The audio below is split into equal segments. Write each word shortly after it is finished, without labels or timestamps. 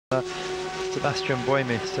Sebastian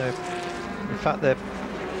Buemi. So in fact their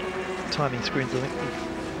timing screens, I think,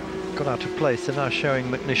 have got out of place. They're now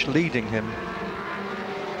showing McNish leading him.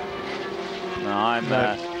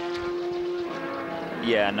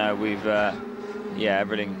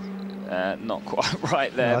 Everything not quite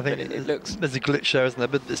right there. No, I think it looks, there's a glitch there, isn't there?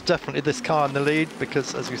 But it's definitely this car in the lead,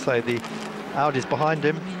 because as we say, the Audi's behind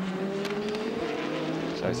him.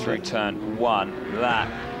 So through turn 1,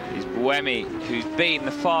 that is Buemi, who's been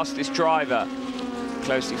the fastest driver,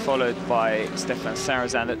 closely followed by Stefan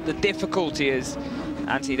Sarazan. The difficulty is,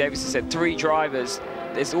 Anthony Davidson said, 3 drivers.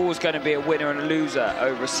 There's always going to be a winner and a loser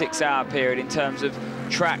over a 6-hour period in terms of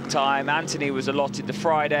track time. Anthony was allotted the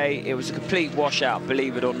Friday. It was a complete washout,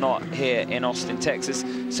 believe it or not, here in Austin, Texas.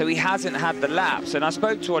 So he hasn't had the laps. And I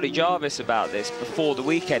spoke to Ollie Jarvis about this before the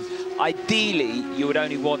weekend. Ideally, you would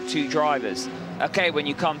only want 2 drivers. Okay, when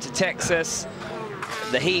you come to Texas,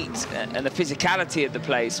 the heat and the physicality of the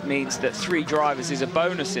place means that 3 drivers is a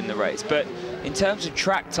bonus in the race. But in terms of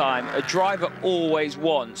track time, a driver always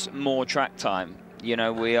wants more track time. You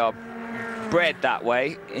know, we are bred that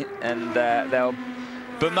way, and they'll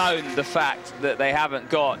bemoan the fact that they haven't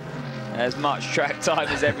got as much track time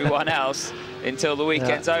as everyone else until the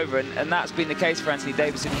weekend's over, and that's been the case for Anthony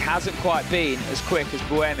Davidson. He hasn't quite been as quick as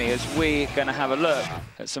Buemi, as we're going to have a look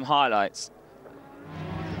at some highlights.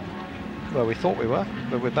 Well, we thought we were,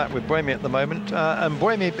 but we're back with Buemi at the moment. And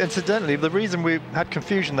Buemi, incidentally, the reason we had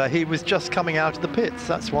confusion there, he was just coming out of the pits.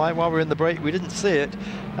 That's why, while we were in the break, we didn't see it.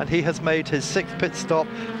 And he has made his 6th pit stop,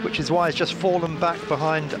 which is why he's just fallen back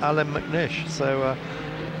behind Alan McNish. So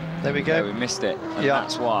there we go. Yeah, we missed it, and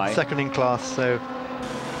that's why. 2nd in class, so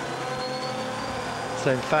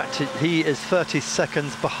in fact, he is 30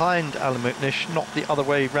 seconds behind Alan McNish, not the other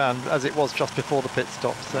way round, as it was just before the pit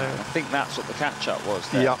stop. So I think that's what the catch-up was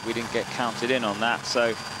there. Yep. We didn't get counted in on that,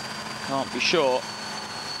 so can't be sure.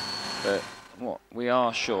 But what we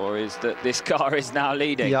are sure is that this car is now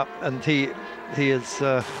leading. Yep, and he is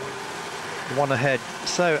 1 ahead.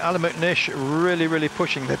 So Alan McNish really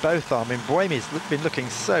pushing. They both are. I mean, Buemi's been looking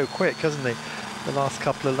so quick, hasn't he, the last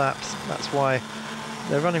couple of laps? That's why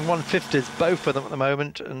they're running 150s, both of them at the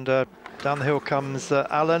moment. And down the hill comes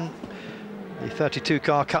Alan. The 32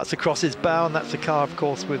 car cuts across his bow, and that's the car, of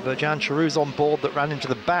course, with Jan Charouz on board that ran into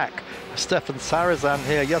the back of Stefan Sarazan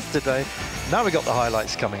here yesterday. Now we got the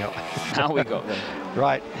highlights coming up. Now we got them.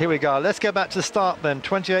 Right, here we go. Let's go back to the start then.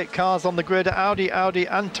 28 cars on the grid, Audi,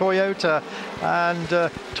 and Toyota. And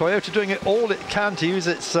Toyota doing it all it can to use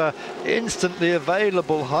its instantly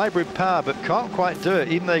available hybrid power, but can't quite do it,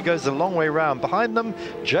 even though it goes a long way round. Behind them,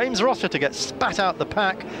 James Rossiter gets spat out the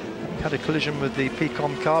pack. Had a collision with the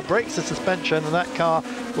Pecom car, breaks the suspension, and that car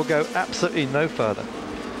will go absolutely no further.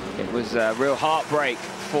 It was a real heartbreak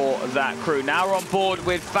for that crew. Now we're on board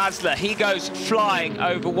with Fazler. He goes flying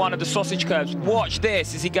over one of the sausage curbs. Watch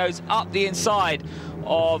this as he goes up the inside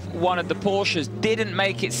of one of the Porsches. Didn't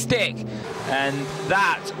make it stick, and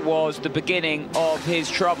that was the beginning of his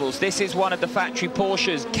troubles. This is one of the factory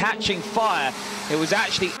Porsches catching fire. It was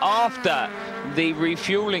actually after the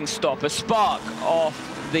refueling stop. A spark off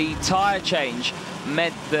the tyre change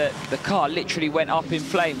meant that the car literally went up in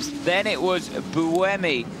flames. Then it was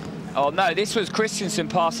Buemi. Oh no, this was Christensen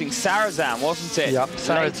passing Sarazan, wasn't it? Yep,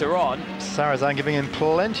 later on. Sarazan giving him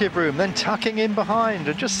plenty of room, then tucking in behind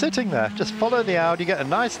and just sitting there. Just follow the Audi, get a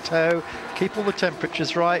nice tow, keep all the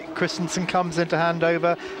temperatures right. Christensen comes into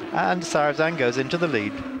handover, and Sarazan goes into the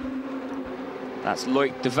lead. That's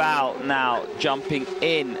Loic Duval now jumping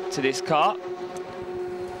in to this car.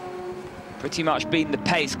 Pretty much been the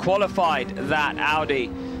pace, qualified that Audi,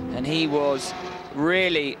 and he was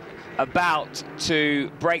really about to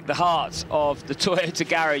break the hearts of the Toyota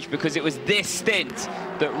garage, because it was this stint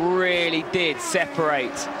that really did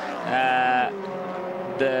separate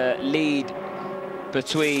the lead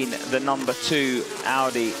between the number 2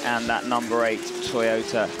 Audi and that number 8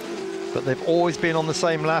 Toyota. But they've always been on the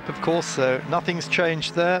same lap, of course, so nothing's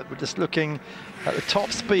changed there. We're just looking at the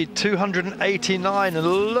top speed, 289, and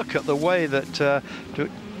look at the way that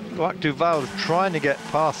Loic Duval is trying to get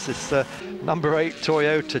past this number 8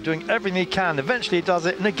 Toyota, doing everything he can. Eventually he does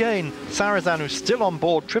it, and again, Sarazan, who's still on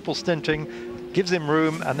board, triple stinting, gives him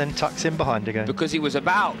room and then tucks in behind again. Because he was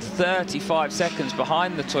about 35 seconds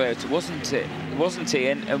behind the Toyota, wasn't he?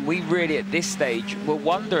 And we really, at this stage, were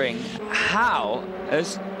wondering how,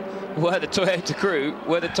 as were the Toyota crew,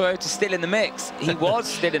 were the Toyota still in the mix? He was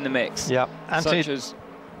still in the mix. Yeah,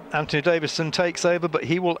 Anthony Davidson takes over, but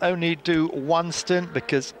he will only do 1 stint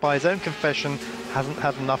because, by his own confession, hasn't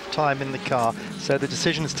had enough time in the car. So the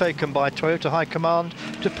decision is taken by Toyota High Command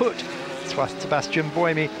to put Sebastian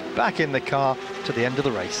Buemi back in the car to the end of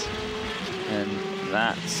the race. And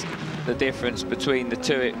That's the difference between the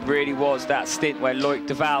two. It really was that stint where Loic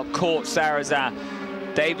Duval caught Sarrazin.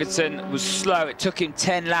 Davidson was slow. It took him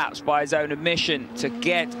 10 laps by his own admission to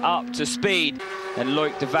get up to speed. And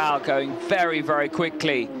Loic Duval going very, very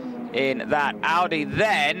quickly in that Audi.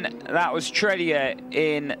 Then that was Tredier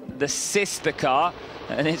in the sister car.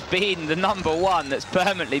 And it's been the #1 that's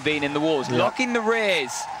permanently been in the walls, locking the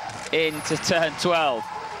rears into turn 12.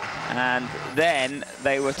 And then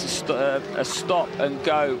they were to a stop and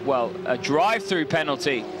go, well, a drive-through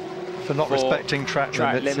penalty for not respecting track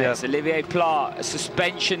limits. Yeah. Olivier Pla, a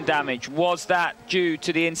suspension damage. Was that due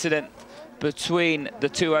to the incident between the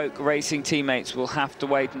two Oak Racing teammates? We'll have to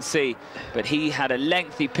wait and see. But he had a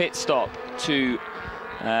lengthy pit stop to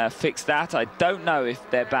fix that. I don't know if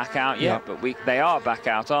they're back out yet, but they are back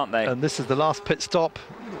out, aren't they? And this is the last pit stop,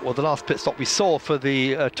 or the last pit stop we saw for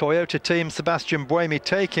the Toyota team. Sebastian Buemi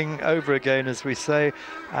taking over again, as we say,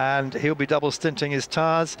 and he'll be double stinting his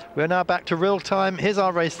tyres. We're now back to real time. Here's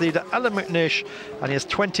our race leader, Alain McNish, and he has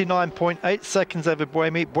 29.8 seconds over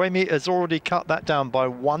Buemi. Buemi has already cut that down by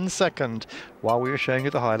 1 second while we were showing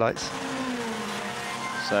you the highlights.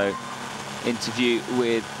 So, interview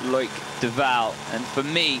with Loic Duval, and for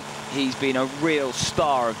me, he's been a real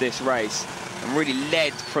star of this race and really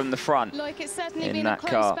led from the front. Loic, it's certainly been a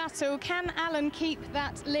close battle. Can Alan keep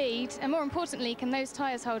that lead? And more importantly, can those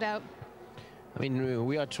tyres hold out? I mean,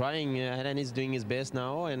 we are trying. Alan is doing his best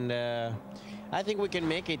now, and I think we can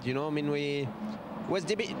make it, you know. I mean, it was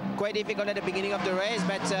quite difficult at the beginning of the race,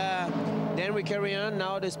 but then we carry on.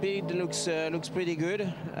 Now the speed looks pretty good.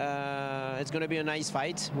 It's going to be a nice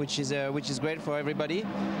fight, which is great for everybody.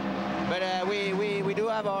 But we do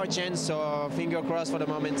have our chance, so finger crossed for the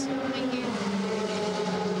moment. Thank you.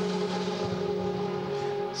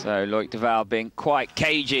 So Loic Duval being quite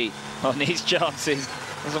cagey on his chances.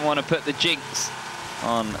 Doesn't want to put the jinx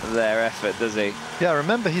on their effort, does he? Yeah,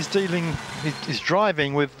 remember he's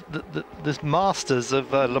driving with the masters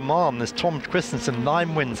of Le Mans. There's Tom Christensen,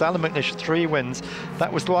 9 wins, Alain McNish, 3 wins.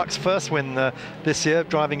 That was Loic's first win this year,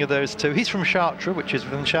 driving of those two. He's from Chartres, which is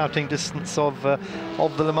within shouting distance of the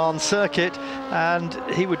Le Mans circuit, and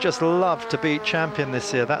he would just love to be champion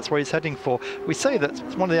this year. That's where he's heading for. We say that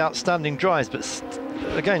it's one of the outstanding drives, but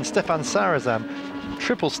again, Stéphane Sarrazin,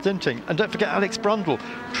 triple stinting, and don't forget Alex Brundle,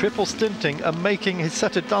 triple stinting and making his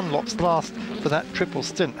set of Dunlops last for that triple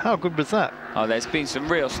stint. How good was that? Oh, there's been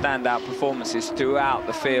some real standout performances throughout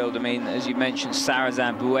the field. I mean, as you mentioned,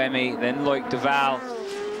 Sarrazin, Buemi, then Loic Duval,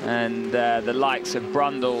 and the likes of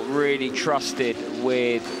Brundle really trusted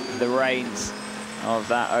with the reins of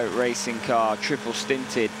that Oak Racing car. Triple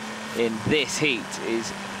stinted in this heat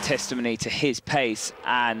is testimony to his pace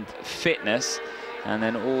and fitness. And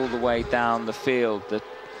then all the way down the field, the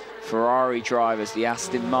Ferrari drivers, the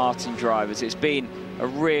Aston Martin drivers. It's been a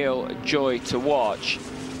real joy to watch.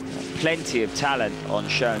 Plenty of talent on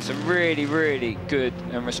show, and some really, really good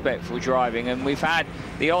and respectful driving. And we've had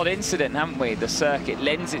the odd incident, haven't we? The circuit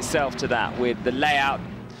lends itself to that with the layout.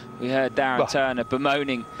 We heard Darren Turner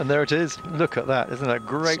bemoaning. And there it is. Look at that. Isn't that a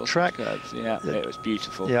great track? Yeah, it was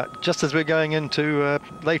beautiful. Yeah, just as we're going into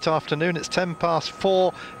late afternoon, it's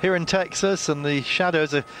 4:10 here in Texas, and the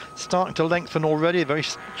shadows are starting to lengthen already. A very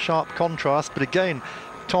sharp contrast. But again,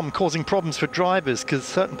 Tom, causing problems for drivers because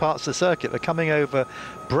certain parts of the circuit are coming over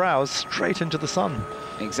brows straight into the sun.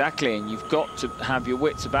 Exactly, and you've got to have your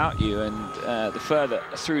wits about you, and the further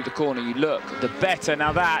through the corner you look, the better.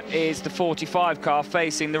 Now that is the 45 car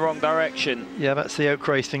facing the wrong direction. Yeah, that's the Oak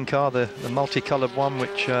Racing car, the multicoloured one,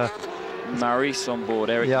 which... Maurice on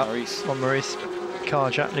board, Eric Maurice. On Maurice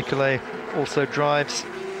car, Jacques Nicolet also drives,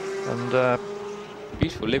 and...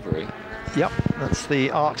 beautiful livery. Yep, that's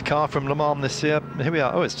the art car from Le Mans this year. Here we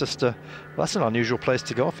are. Oh, it's just well, that's an unusual place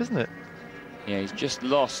to go off, isn't it? Yeah, he's just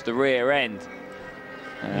lost the rear end.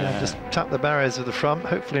 Yeah, just tap the barriers of the front,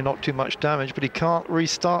 hopefully not too much damage, but he can't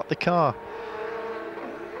restart the car.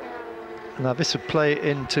 Now this would play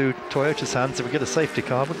into Toyota's hands if we get a safety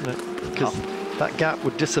car, wouldn't it? Because that gap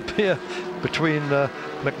would disappear between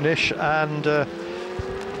McNish and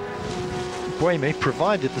Buemi,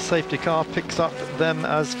 provided the safety car picks up them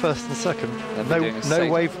as first and second. No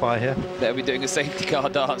wave by here. They'll be doing a safety car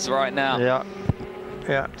dance right now.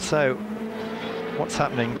 Yeah, so what's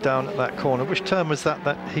happening down at that corner? Which turn was that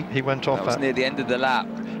he went off at? That was near the end of the lap.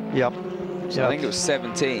 Yep. So I think it was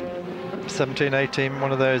 17. 17, 18,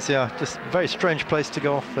 one of those, yeah. Just a very strange place to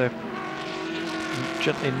go off there.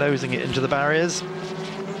 Gently nosing it into the barriers.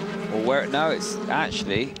 Well, no, it's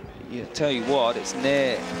actually, tell you what, it's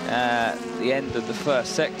near the end of the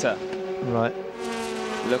first sector. Right.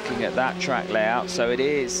 Looking at that track layout, so it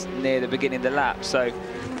is near the beginning of the lap. So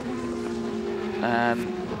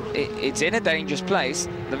it's in a dangerous place.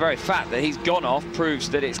 The very fact that he's gone off proves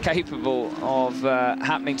that it's capable of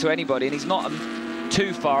happening to anybody, and he's not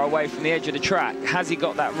too far away from the edge of the track. Has he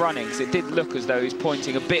got that running? Because it did look as though he's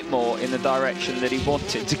pointing a bit more in the direction that he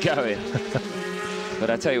wanted to go in. But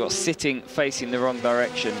I tell you what, sitting facing the wrong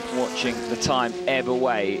direction, watching the time ebb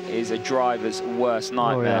away is a driver's worst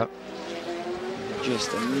nightmare. Oh, yeah.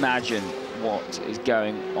 Just imagine what is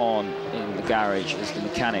going on in the garage as the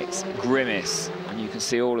mechanics grimace, and you can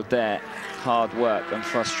see all of their hard work and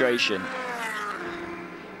frustration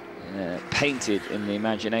painted in the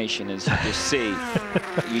imagination as you just see.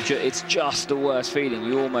 It's just the worst feeling.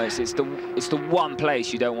 You almost, it's the one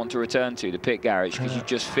place you don't want to return to, the pit garage, because you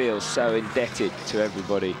just feel so indebted to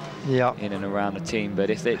everybody in and around the team. But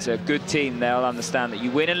if it's a good team, they'll understand that you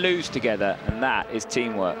win and lose together, and that is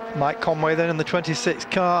teamwork. Mike Conway then in the 26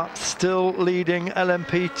 car, still leading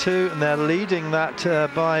LMP2, and they're leading that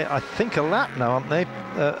by, I think, a lap now, aren't they?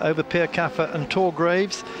 Over Pierre Caffer and Tor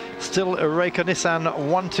Graves. Still Reika Nissan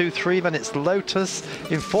 1, 2, 3, then it's Lotus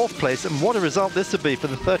in 4th place, and what a result this would be for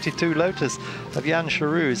the 32 Lotus of Jan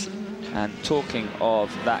Charouz. And talking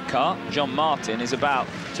of that car, John Martin is about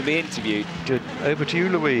to be interviewed. Good, over to you,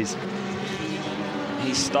 Louise.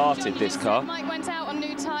 He started this car. Mike went out on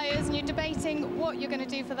new tyres, and you're debating what you're going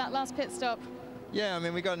to do for that last pit stop. Yeah, I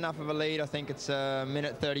mean, we got enough of a lead. I think it's a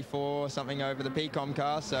minute 34 or something over the PCOM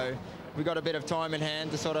car, so we got a bit of time in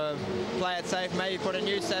hand to sort of play it safe, maybe put a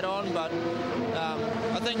new set on, but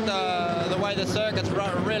I think the way the circuit's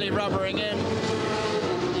really rubbering in,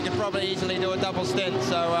 you could probably easily do a double stint.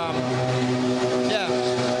 So yeah,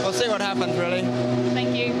 we'll see what happens, really.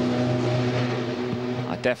 Thank you.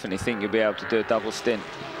 I definitely think you'll be able to do a double stint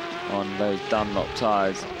on those Dunlop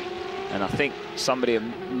tyres. And I think somebody of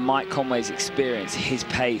Mike Conway's experience, his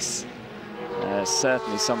pace,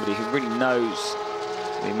 certainly somebody who really knows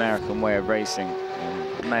the American way of racing,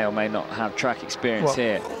 and may or may not have track experience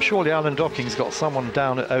here. Surely Alan Docking's got someone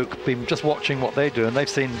down at Oak, been just watching what they do, and they've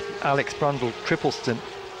seen Alex Brundle triple stint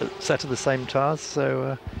set of the same tyres,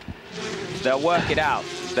 so they'll work it out.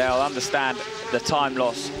 They'll understand the time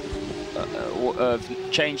loss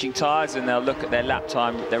of changing tyres, and they'll look at their lap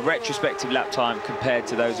time, their retrospective lap time compared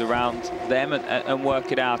to those around them, and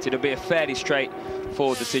work it out. It'll be a fairly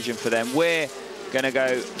straightforward decision for them. We're going to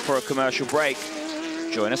go for a commercial break.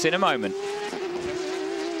 Join us in a moment.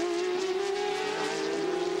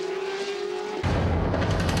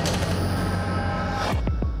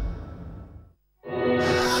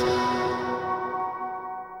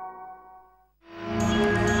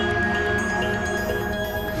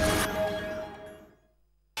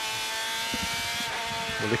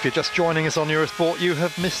 If you're just joining us on Eurosport, you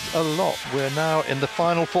have missed a lot. We're now in the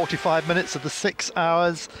final 45 minutes of the 6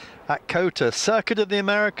 hours at COTA, Circuit of the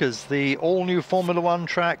Americas, the all-new Formula One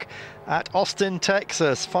track at Austin,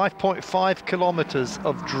 Texas. 5.5 kilometers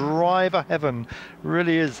of driver heaven.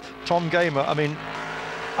 Really is. Tom Gamer, I mean,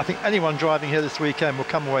 I think anyone driving here this weekend will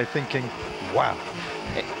come away thinking, wow.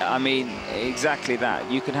 I mean, exactly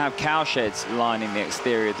that. You can have cowsheds lining the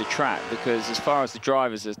exterior of the track, because as far as the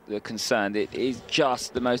drivers are concerned, it is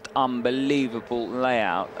just the most unbelievable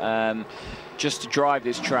layout. Just to drive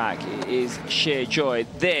this track is sheer joy.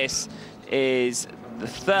 This is the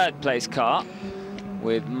 3rd place car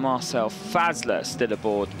with Marcel Fazler still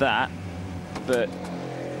aboard that, but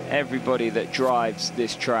everybody that drives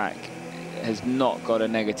this track has not got a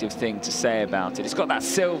negative thing to say about it. It's got that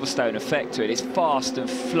Silverstone effect to it. It's fast and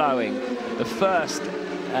flowing. The first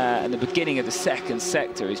and the beginning of the 2nd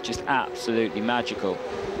sector is just absolutely magical.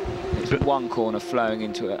 It's one corner flowing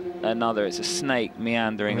into another. It's a snake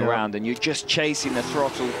meandering around, and you're just chasing the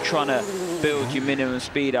throttle, trying to build your minimum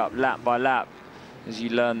speed up lap by lap as you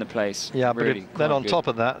learn the place. Yeah, really, but then on top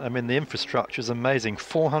of that, I mean, the infrastructure is amazing.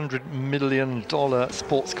 $400 million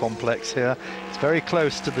sports complex here. It's very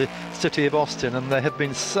close to the city of Austin, and they have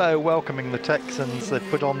been so welcoming the Texans.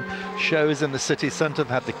 They've put on shows in the city centre.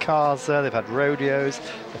 They've had the cars there, they've had rodeos,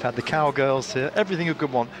 they've had the cowgirls here, everything you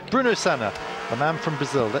could want. Bruno Senna, a man from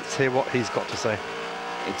Brazil. Let's hear what he's got to say.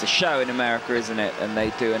 It's a show in America, isn't it? And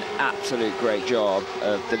they do an absolute great job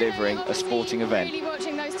of delivering a sporting event. Really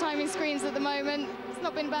watching those timing screens at the moment. It's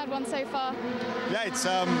not been a bad one so far. Yeah, it's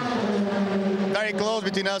very close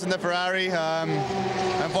between us and the Ferrari.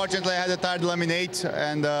 Unfortunately, I had a tire laminate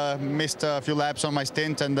and missed a few laps on my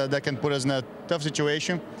stint, and that can put us in a tough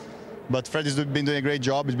situation. But Fred has been doing a great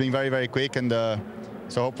job. He's been very, very quick, and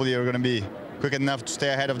so hopefully we're going to be quick enough to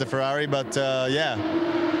stay ahead of the Ferrari. But yeah,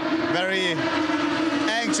 very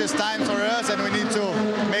anxious times for us, and we need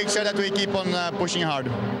to make sure that we keep on pushing hard.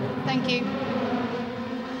 Thank you.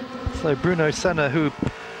 So Bruno Senna, who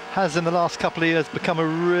has in the last couple of years become a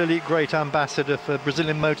really great ambassador for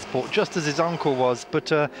Brazilian motorsport, just as his uncle was.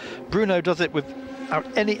 But Bruno does it without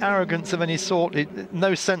any arrogance of any sort,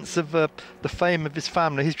 no sense of the fame of his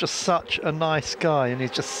family. He's just such a nice guy, and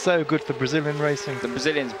he's just so good for Brazilian racing. The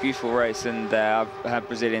Brazilian's a beautiful race, and I've had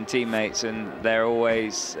Brazilian teammates, and they're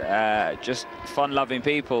always just fun-loving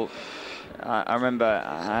people. I remember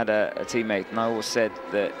I had a teammate, and I always said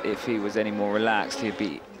that if he was any more relaxed, he'd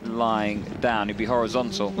be lying down, he'd be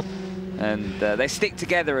horizontal. And they stick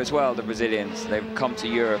together as well, the Brazilians. They've come to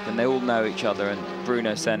Europe and they all know each other, and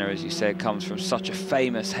Bruno Senna, as you said, comes from such a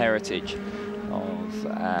famous heritage of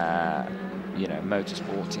you know,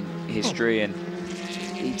 motorsporting history, and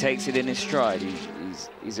he takes it in his stride.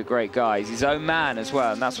 He's a great guy. He's his own man as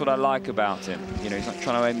well, and that's what I like about him. You know, he's not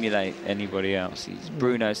trying to emulate anybody else. He's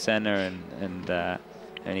Bruno Senna,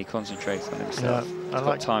 and he concentrates on himself. Yeah, he's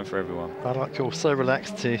got time for everyone. I like you're so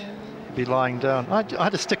relaxed to be lying down. I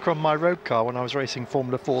had a sticker on my road car when I was racing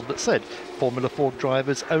Formula Ford that said Formula Ford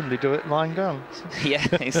drivers only do it lying down. Yeah,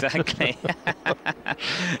 exactly.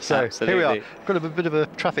 So absolutely. Here we are. Got a bit of a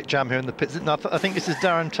traffic jam here in the pits. Now, I think this is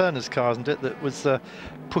Darren Turner's car, isn't it, that was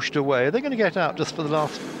pushed away. Are they going to get out just for the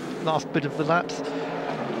last bit of the laps?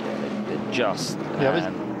 Just.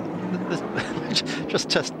 Just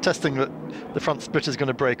testing that the front splitter is going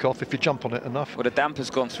to break off if you jump on it enough. Well, the damper's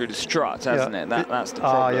gone through the strut, hasn't it? That's the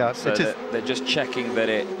problem. Yeah, so they're just checking that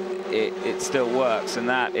it still works, and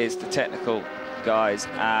that is the technical guys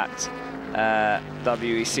at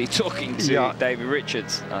WEC talking to David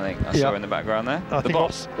Richards, I think I saw in the background there. I think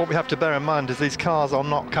what we have to bear in mind is these cars are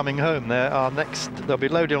not coming home. They'll be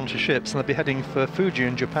loaded onto ships and they'll be heading for Fuji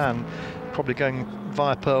in Japan, probably going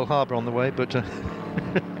via Pearl Harbor on the way, but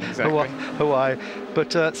exactly. Hawaii.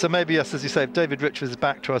 But so maybe, yes, as you say, David Richards is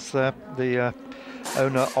back to us there, the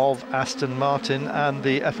owner of Aston Martin, and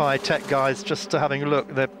the FI Tech guys just having a look.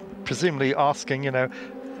 They're presumably asking, you know,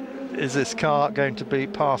 is this car going to be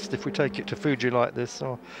passed if we take it to Fuji like this?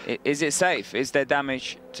 Or is it safe? Is there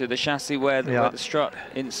damage to the chassis where the strut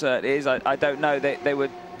insert is? I don't know. They were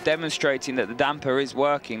demonstrating that the damper is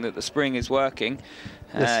working, that the spring is working.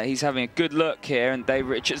 Yes. He's having a good look here, and Dave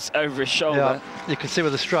Richards over his shoulder. Yeah, you can see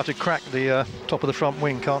where the strut had cracked the top of the front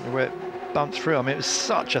wing, can't you, where it bumped through. I mean, it was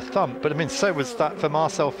such a thump, but I mean, so was that for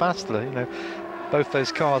Marcel Fastler. You know, both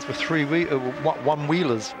those cars were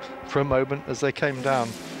one-wheelers for a moment as they came down.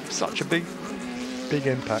 Such a big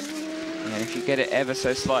impact. Yeah, if you get it ever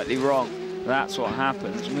so slightly wrong, that's what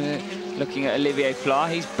happens. We're looking at Olivier Pla.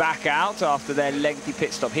 He's back out after their lengthy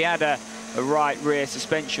pit stop. He had a right rear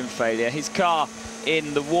suspension failure. His car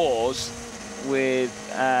in the wars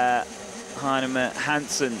with Heinemann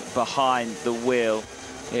Hansen behind the wheel.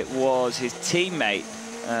 It was his teammate,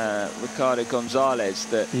 Ricardo Gonzalez,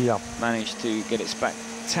 that managed to get it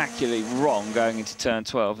spectacularly wrong going into turn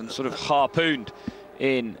 12 and sort of harpooned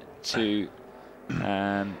into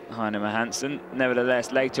Heinemann Hansen.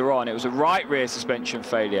 Nevertheless, later on, it was a right rear suspension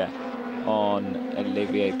failure on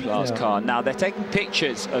Olivier Pla's car. Now, they're taking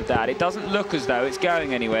pictures of that. It doesn't look as though it's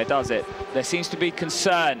going anywhere, does it? There seems to be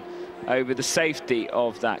concern over the safety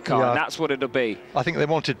of that car, and that's what it'll be. I think they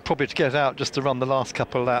wanted probably to get out just to run the last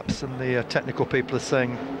couple of laps, and the technical people are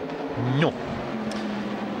saying no.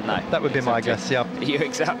 No, that would be my guess. Yeah, you're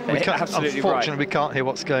absolutely unfortunately, right. We can't hear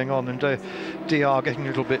what's going on, and DR getting a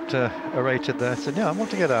little bit irritated there. So yeah, I want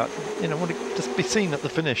to get out. You know, I want to just be seen at the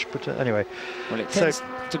finish. But anyway, well, it tends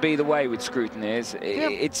to be the way with scrutineers.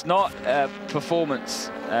 It's not a performance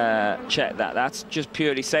check. That's just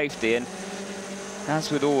purely safety, and as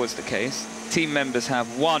with always the case, team members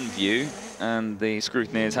have one view, and the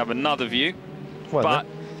scrutineers have another view. Well, but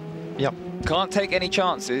can't take any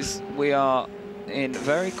chances. We are in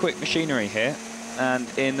very quick machinery here and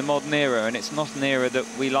in the modern era, and it's not an era that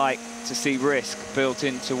we like to see risk built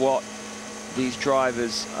into what these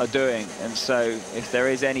drivers are doing, and so if there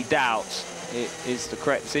is any doubt, it is the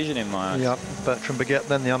correct decision in my eyes. Yeah, Bertrand Baguette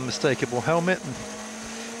then, the unmistakable helmet, and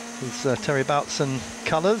his Terry Boutsen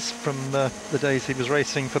colours from the days he was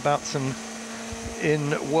racing for Boutsen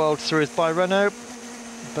in World Series by Renault.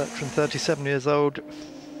 Bertrand, 37 years old,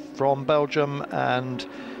 from Belgium, and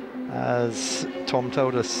as Tom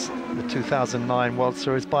told us, the 2009 World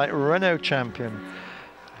Series by Renault champion.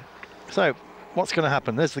 So, what's going to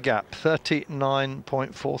happen? There's the gap,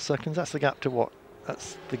 39.4 seconds. That's the gap to what?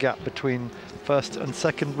 That's the gap between first and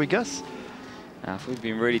second, we guess. Now, if we'd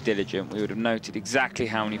been really diligent, we would have noted exactly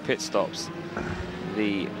how many pit stops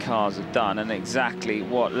the cars have done and exactly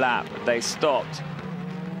what lap they stopped.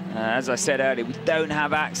 As I said earlier, we don't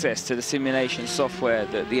have access to the simulation software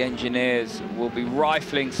that the engineers will be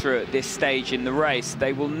rifling through at this stage in the race.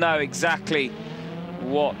 They will know exactly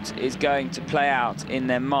what is going to play out in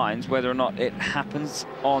their minds. Whether or not it happens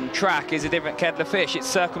on track is a different kettle of fish. It's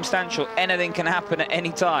circumstantial. Anything can happen at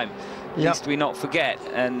any time. Least we not forget,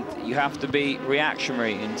 and you have to be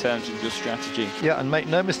reactionary in terms of your strategy. Yeah, and make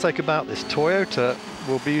no mistake about this, Toyota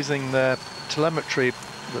will be using their telemetry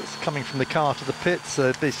that's coming from the car to the pits.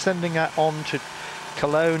 They'll be sending that on to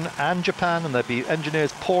Cologne and Japan, and there'll be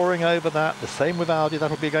engineers poring over that. The same with Audi,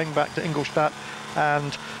 that'll be going back to Ingolstadt,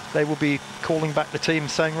 and they will be calling back the team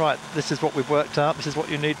saying, right, this is what we've worked out, this is what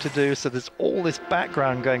you need to do. So there's all this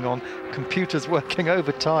background going on, computers working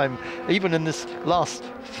overtime, even in this last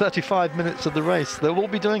 35 minutes of the race. They'll all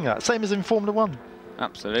be doing that, same as in Formula One.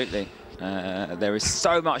 Absolutely. There is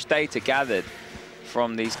so much data gathered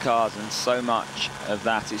from these cars, and so much of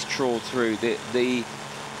that is trawled through. The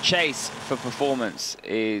chase for performance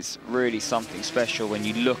is really something special when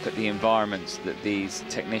you look at the environments that these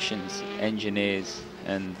technicians, engineers,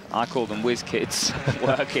 and I call them whiz kids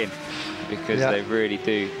work in, because they really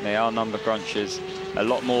do. They are number crunchers, a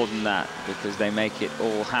lot more than that, because they make it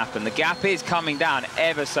all happen. The gap is coming down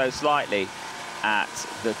ever so slightly at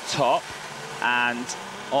the top, and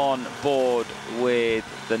on board with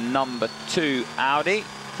the number 2 Audi.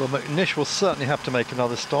 Well, McNish will certainly have to make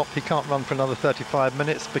another stop. He can't run for another 35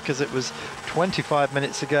 minutes because it was 25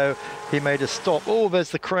 minutes ago he made a stop. Oh,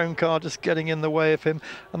 there's the Chrome car just getting in the way of him.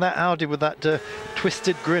 And that Audi with that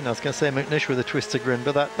twisted grin. I was going to say McNish with a twisted grin,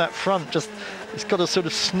 but that front just, it's got a sort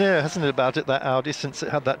of sneer, hasn't it, about it, that Audi, since it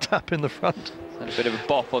had that tap in the front. Had a bit of a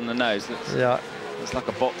bop on the nose. It's like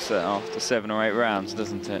a boxer after 7 or 8 rounds,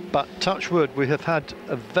 doesn't it? But touch wood, we have had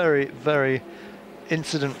a very, very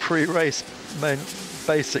incident-free race.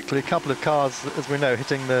 Basically, a couple of cars, as we know,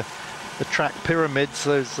 hitting the track pyramids,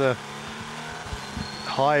 those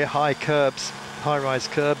high curbs, high-rise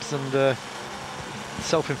curbs, and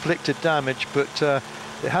self-inflicted damage. But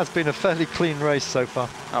it has been a fairly clean race so far.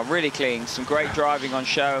 Oh, really clean. Some great driving on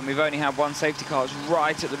show, and we've only had one safety car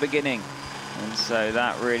right at the beginning. And so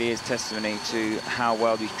that really is testimony to how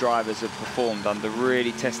well these drivers have performed under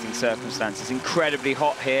really testing circumstances. Incredibly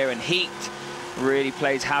hot here, and heat really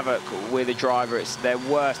plays havoc with a driver. It's their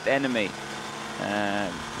worst enemy.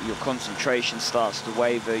 Your concentration starts to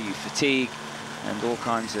waver, you fatigue, and all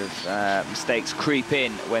kinds of mistakes creep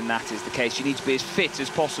in when that is the case. You need to be as fit as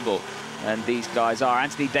possible, and these guys are.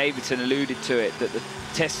 Anthony Davidson alluded to it, that the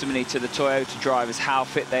testimony to the Toyota drivers, how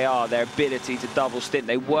fit they are, their ability to double stint.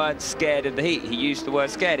 They weren't scared of the heat. He used the word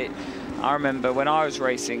scared. I remember when I was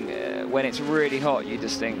racing, when it's really hot, you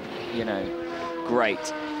just think, you know,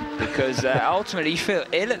 great. Because ultimately you feel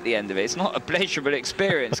ill at the end of it. It's not a pleasurable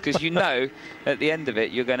experience, because you know at the end of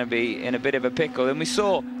it you're going to be in a bit of a pickle. And we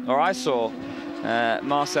saw, or I saw,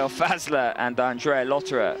 Marcel Fazler and Andrea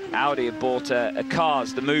Lotterer. Audi had bought a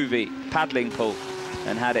Cars, the movie, paddling pool,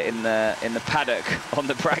 and had it in the paddock on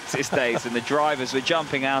the practice days, and the drivers were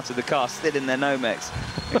jumping out of the car, still in their Nomex,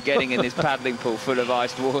 and getting in this paddling pool full of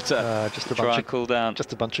iced water just to try and cool down.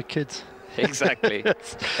 Just a bunch of kids. Exactly. A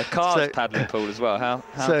car's paddling pool as well. How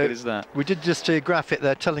good is that? We did just see a graphic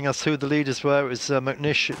there telling us who the leaders were. It was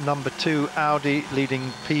McNish, number 2 Audi, leading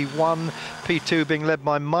P1, P2 being led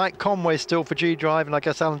by Mike Conway still for G Drive, and I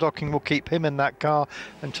guess Alan Docking will keep him in that car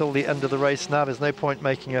until the end of the race. Now there's no point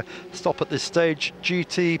making a stop at this stage.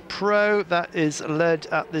 GT Pro, that is led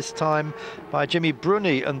at this time by Jimmy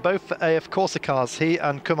Bruni, and both for AF Corsa cars, he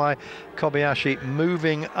and Kumai Kobayashi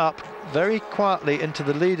moving up very quietly into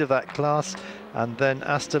the lead of that class. And then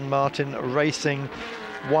Aston Martin Racing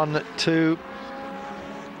 1-2,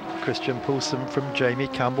 Christian Poulsen from Jamie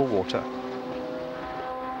Campbell Water.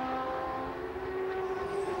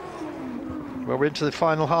 Well, we're into the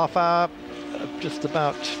final half hour, just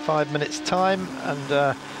about 5 minutes time,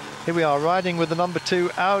 and here we are riding with the number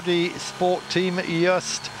 2 Audi Sport Team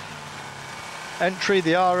Just entry,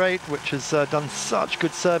 the R8, which has done such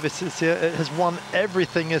good service this year. It has won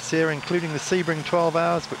everything this year, including the Sebring 12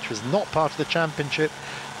 Hours, which was not part of the championship,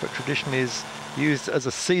 but traditionally is used as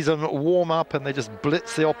a season warm-up, and they just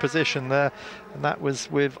blitz the opposition there. And that was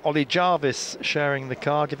with Ollie Jarvis sharing the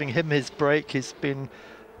car, giving him his break. He's been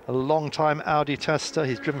a long-time Audi tester.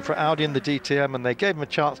 He's driven for Audi in the DTM, and they gave him a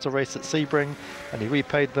chance to race at Sebring, and he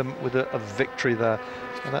repaid them with a victory there.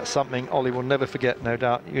 And that's something Ollie will never forget, no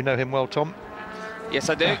doubt. You know him well, Tom? Yes,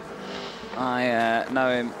 I do. I know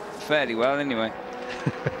him fairly well, anyway.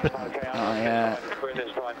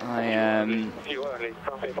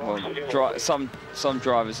 Some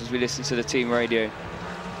drivers, as we listen to the team radio,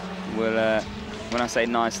 will, when I say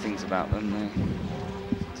nice things about them,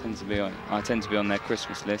 I tend to be on their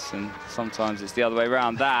Christmas list, and sometimes it's the other way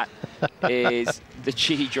around. That is the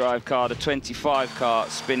G Drive car, the 25 car,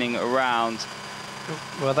 spinning around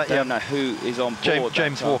Well, that, I don't know who is on board.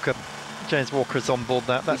 James Walker. James Walker is on board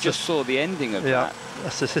that. We just saw the ending of that.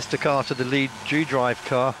 That's the sister car to the lead G-Drive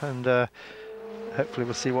car, and hopefully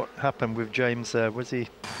we'll see what happened with James. Did he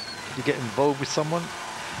get involved with someone?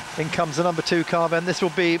 In comes the number 2 car then. This will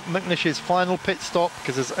be McNish's final pit stop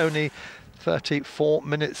because there's only 34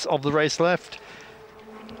 minutes of the race left.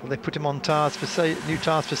 Will they put him on tyres for new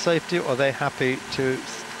tyres for safety, or are they happy to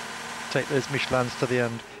take those Michelins to the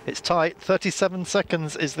end? It's tight. 37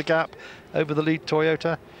 seconds is the gap over the lead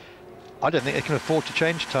Toyota. I don't think they can afford to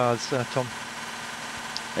change tyres, Tom.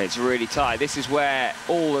 It's really tight. This is where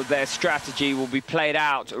all of their strategy will be played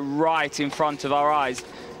out right in front of our eyes.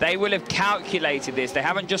 They will have calculated this. They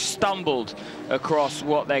haven't just stumbled across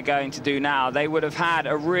what they're going to do now. They would have had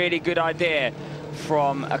a really good idea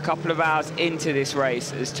from a couple of hours into this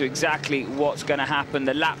race as to exactly what's going to happen,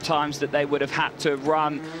 the lap times that they would have had to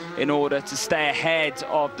run in order to stay ahead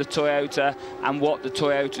of the Toyota, and what the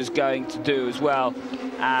Toyota is going to do as well.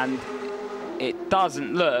 And it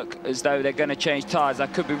doesn't look as though they're going to change tyres. I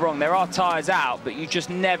could be wrong. There are tyres out, but you just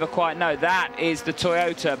never quite know. That is the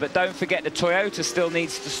Toyota, but don't forget the Toyota still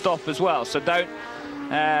needs to stop as well. So don't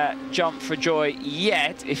jump for joy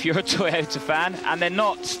yet if you're a Toyota fan, and they're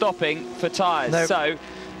not stopping for tyres. Nope. So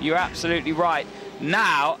you're absolutely right.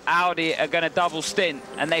 Now Audi are going to double stint,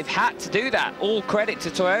 and they've had to do that. All credit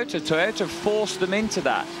to Toyota. Toyota forced them into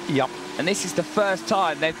that. Yep. And this is the first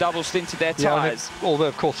time they've double stinted their tyres. Yeah, although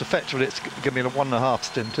of course effectively it's going to be a 1.5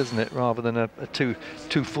 stint, isn't it, rather than a two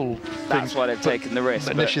full That's thing. why they've taken the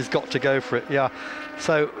risk. Nish's got to go for it, yeah.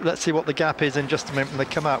 So let's see what the gap is in just a minute when they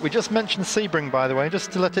come out. We just mentioned Sebring, by the way,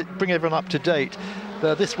 just to bring everyone up to date.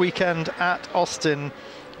 This weekend at Austin,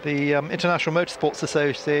 the International Motorsports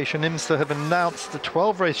Association, IMSA, have announced the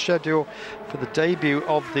 12-race schedule for the debut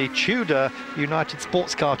of the Tudor United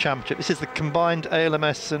Sports Car Championship. This is the combined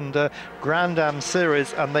ALMS and Grand Am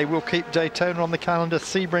series, and they will keep Daytona on the calendar,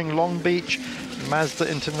 Sebring, Long Beach,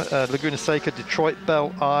 Mazda into Laguna Seca, Detroit,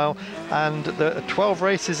 Belle Isle, and there are 12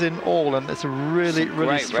 races in all, and it's a really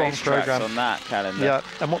strong program on that calendar. Yeah,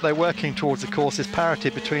 and what they're working towards, of course, is parity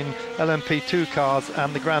between LMP2 cars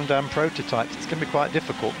and the Grand Am prototypes. It's going to be quite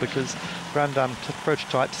difficult because Grand Am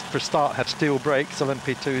prototypes, for a start, have steel brakes.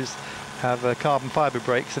 LMP2s have carbon fibre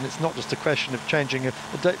brakes, and it's not just a question of changing a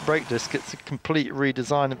brake disc, it's a complete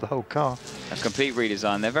redesign of the whole car. A complete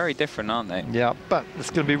redesign. They're very different, aren't they? Yeah, but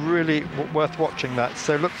it's going to be really worth watching that.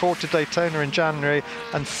 So look forward to Daytona in January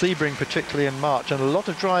and Sebring particularly in March. And a lot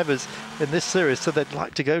of drivers in this series said they'd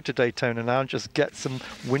like to go to Daytona now and just get some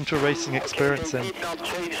winter racing experience in. They did not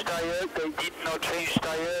change tyre. They did not change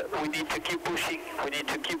tyre. We need to keep pushing. We need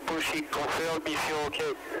to keep pushing. Confirm if you're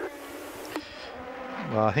okay.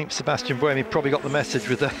 Well, I think Sebastian Buemi probably got the message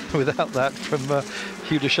without that from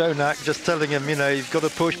Hugh de Schonack, just telling him, you know, you've got to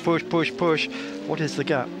push. What is the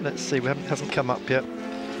gap? Let's see. It hasn't come up yet.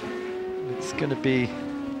 It's going to be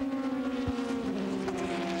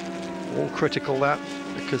all critical, that,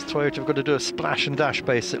 because Toyota have got to do a splash and dash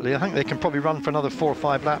basically. I think they can probably run for another 4 or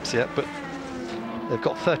 5 laps yet, but they've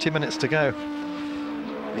got 30 minutes to go.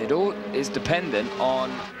 It all is dependent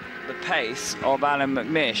on the pace of Alan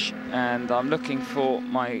McNish, and I'm looking for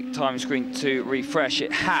my time screen to refresh.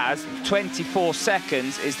 It has 24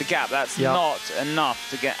 seconds is the gap. That's not enough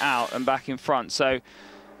to get out and back in front. So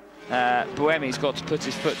Buemi's got to put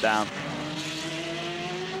his foot down.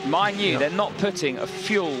 Mind you, they're not putting a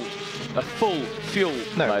full fuel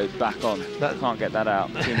mode back on. Can't get that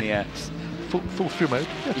out between the Fs. Full fuel mode?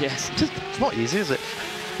 Yes. It's not easy, is it?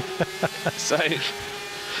 So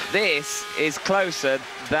this is closer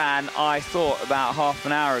than I thought about half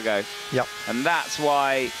an hour ago. Yep. And that's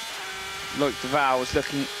why Loic Duval was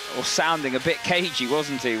looking or sounding a bit cagey,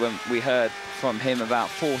 wasn't he, when we heard from him about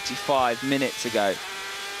 45 minutes ago.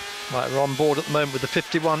 Right, we're on board at the moment with the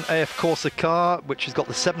 51 AF Corsa car, which has got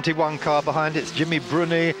the 71 car behind it. It's Jimmy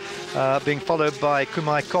Bruni being followed by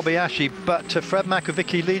Kumai Kobayashi, but Fred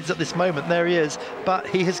Makovicky leads at this moment. There he is, but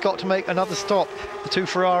he has got to make another stop. The two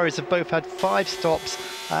Ferraris have both had 5 stops,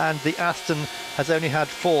 and the Aston has only had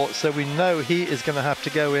 4, so we know he is going to have to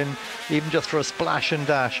go in, even just for a splash and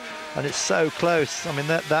dash, and it's so close. I mean,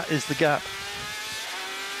 that is the gap.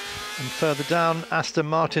 And further down, Aston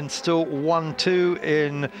Martin still 1-2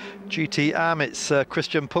 in GT Am. It's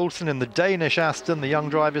Christian Poulsen in the Danish Aston, the young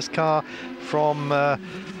driver's car from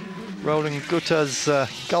Roland Gutta's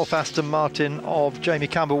Gulf Aston Martin of Jamie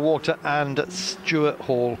Campbell-Walter and Stuart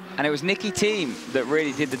Hall. And it was Nicky Thiem that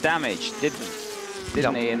really did the damage,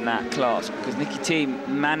 didn't he, in that class? Because Nicky Thiem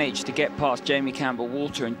managed to get past Jamie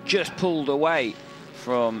Campbell-Walter and just pulled away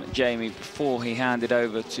from Jamie before he handed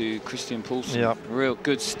over to Christian Poulsen. Yep. Real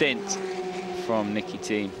good stint from Nicky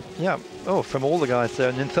Team. Yeah, oh, from all the guys there.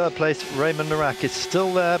 And in third place, Raymond Narak is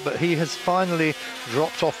still there, but he has finally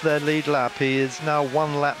dropped off their lead lap. He is now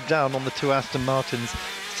 1 lap down on the 2 Aston Martins.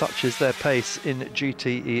 Such is their pace in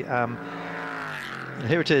GTE Am. And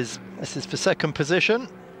here it is. This is for second position.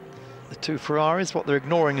 The 2 Ferraris. What they're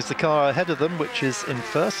ignoring is the car ahead of them, which is in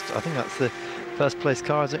first. I think that's the first place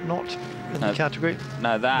car, is it not, in the category?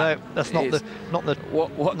 No, that's not the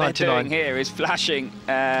what 99. They're doing here is flashing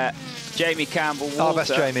Jamie Campbell Walter. Oh, that's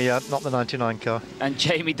Jamie, yeah, not the 99 car. And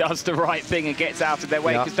Jamie does the right thing and gets out of their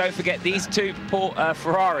way, because don't forget, these 2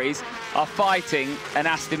 Ferraris are fighting an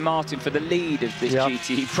Aston Martin for the lead of this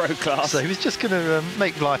GTE Pro class. So he was just going to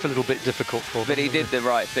make life a little bit difficult for them. But he did the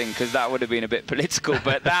right thing, because that would have been a bit political.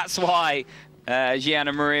 But that's why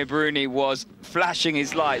Gianna Maria Bruni was flashing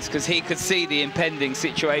his lights, because he could see the impending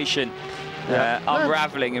situation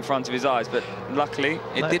unravelling in front of his eyes, but luckily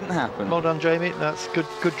it didn't happen. Well done, Jamie. That's good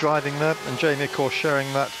driving there. And Jamie, of course,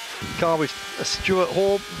 sharing that car with Stuart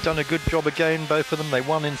Hall. Done a good job again, both of them. They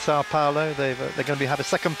won in Sao Paulo. They're going to have a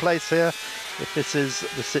second place here if this is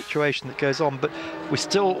the situation that goes on. But we're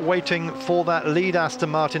still waiting for that lead Aston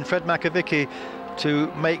Martin, Fred Makovicky,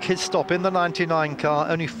 to make his stop in the 99 car.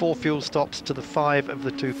 Only 4 fuel stops to the 5 of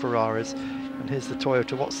the 2 Ferraris. And here's the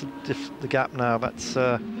Toyota. What's the gap now? That's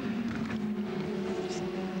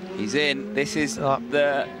he's in. This is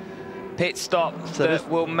the pit stop that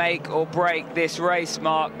will make or break this race,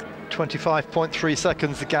 Mark. 25.3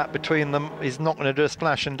 seconds the gap between them. He's not going to do a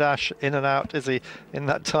splash and dash in and out, is he, in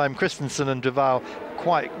that time? Christensen and Duval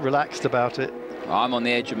quite relaxed about it. I'm on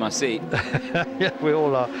the edge of my seat. Yeah, we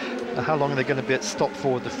all are. How long are they going to be at stop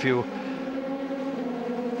for with the fuel?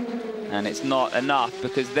 And it's not enough,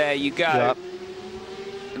 because there you go. Yep.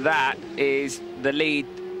 That is the lead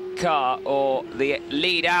car, or the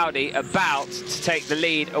lead Audi, about to take the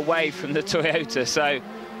lead away from the Toyota. So,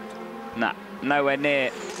 nowhere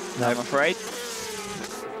near, I'm afraid.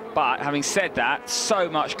 But having said that, so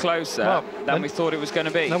much closer than we thought it was going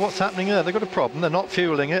to be. Now what's happening there? They've got a problem. They're not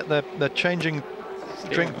fueling it. They're changing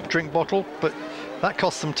drink bottle, but that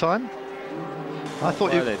costs them time. I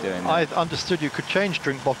thought I understood you could change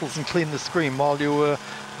drink bottles and clean the screen while you were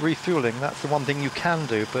refueling. That's the one thing you can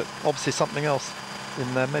do, but obviously something else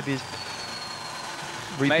in there. Maybe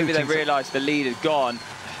they realised the lead had gone,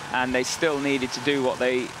 and they still needed to do what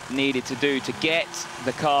they needed to do to get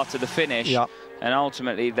the car to the finish. Yep. And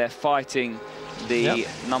ultimately they're fighting the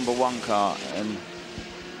number 1 car. And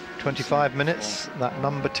 25 minutes. That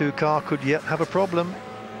number 2 car could yet have a problem.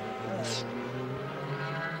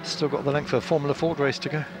 Still got the length of a Formula Ford race to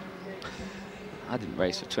go. I didn't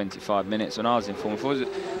race for 25 minutes when I was in Formula Ford.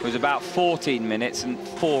 It was about 14 minutes and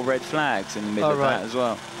 4 red flags in the middle of that as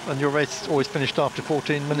well. And your race always finished after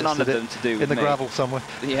 14 minutes? None of them to do with me. In the gravel somewhere?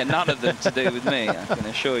 Yeah, none of them to do with me, I can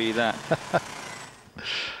assure you that.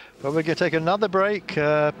 Well, we're going to take another break,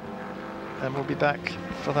 and we'll be back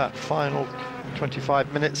for that final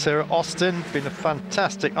 25 minutes here at Austin. Been a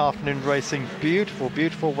fantastic afternoon racing, beautiful,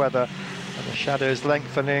 beautiful weather, and the shadows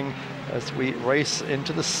lengthening as we race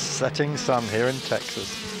into the setting sun here in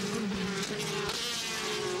Texas.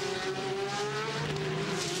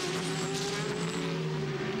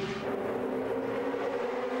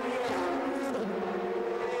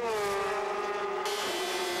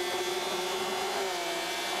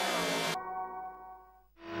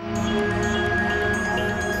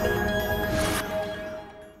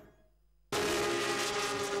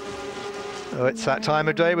 It's that time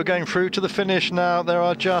of day. We're going through to the finish now. There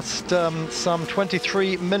are just some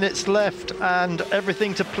 23 minutes left and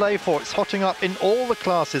everything to play for. It's hotting up in all the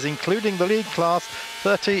classes, including the lead class.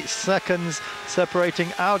 30 seconds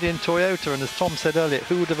separating Audi and Toyota, and as Tom said earlier,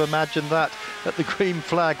 who would have imagined that at the green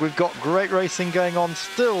flag? We've got great racing going on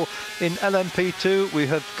still in LMP2. We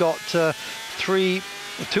have got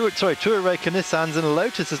two Eureka Nissans, and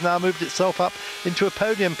Lotus has now moved itself up into a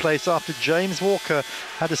podium place after James Walker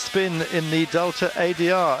had a spin in the Delta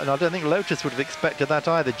ADR, and I don't think Lotus would have expected that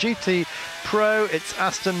either. GT Pro, it's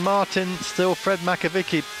Aston Martin, still Fred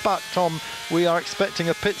Makovicky, but Tom, we are expecting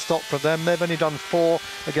a pit stop for them. They've only done 4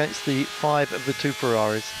 against the 5 of the 2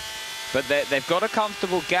 Ferraris. But they've got a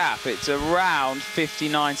comfortable gap. It's around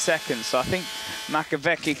 59 seconds, so I think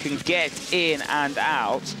Makovicky can get in and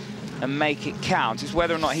out and make it count. It's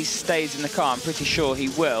whether or not he stays in the car. I'm pretty sure he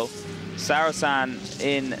will. Sarasan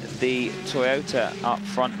in the Toyota up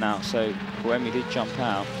front now, so Buemi did jump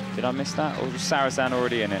out. Did I miss that, or was Sarasan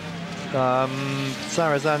already in it?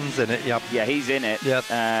 Sarasan's in it, yep. Yeah, he's in it. Yep.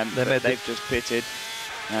 They've just pitted.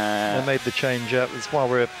 They made the change up. It's while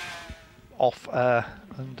we're off air.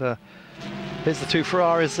 And here's the 2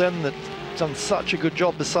 Ferraris then that done such a good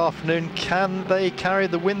job this afternoon. Can they carry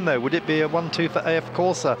the win though? Would it be a 1-2 for AF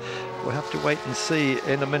Corsa? We'll have to wait and see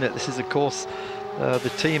in a minute. This is of course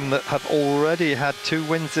the team that have already had 2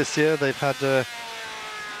 wins this year. They've had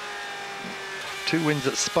 2 wins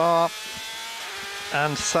at Spa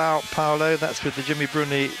and Sao Paulo. That's with the Jimmy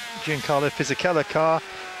Bruni Giancarlo Fisichella car.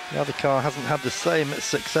 The other car hasn't had the same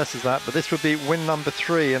success as that, but this would be win number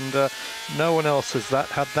 3, and no one else has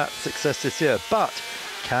had that success this year. But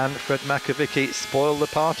can Fred Makovicky spoil the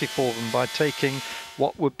party for them by taking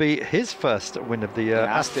what would be his first win of the year?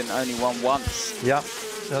 Aston only won once. Yeah,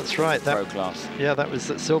 that's right. Pro class. Yeah, that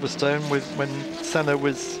was at Silverstone when Senna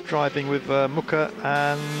was driving with Muka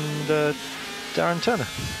and Darren Turner.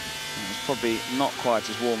 It's probably not quite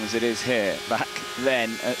as warm as it is here back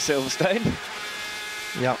then at Silverstone.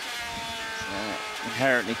 Yeah.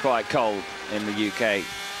 Inherently quite cold in the UK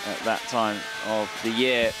at that time of the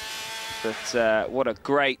year. But what a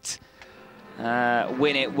great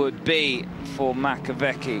win it would be for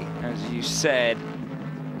Makovicky. As you said,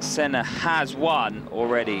 Senna has won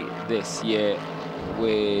already this year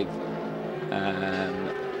with...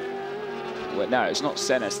 well, no, it's not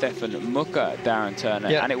Senna, Stefan Muka, Darren Turner,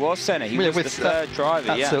 and it was Senna. He was the third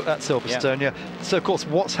driver, at Silverstone, yeah. So, of course,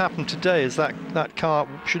 what's happened today is that car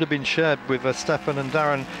should have been shared with Stefan and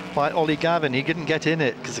Darren by Ollie Gavin. He didn't get in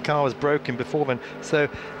it because the car was broken before then. So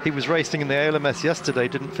he was racing in the ALMS yesterday,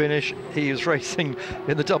 didn't finish. He was racing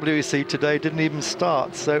in the WEC today, didn't even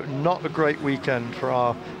start. So not a great weekend for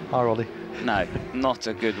our Ollie. No, not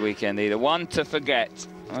a good weekend either. One to forget.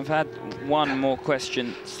 I've had one more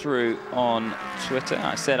question through on Twitter.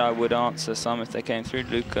 I said I would answer some if they came through.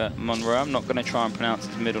 Luca Monroe. I'm not going to try and pronounce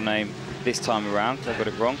his middle name this time around because I got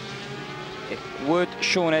it wrong. Would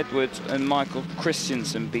Sean Edwards and Michael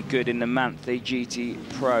Christensen be good in the Manthey GT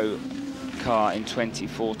Pro car in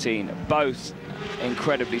 2014? Both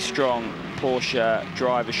incredibly strong Porsche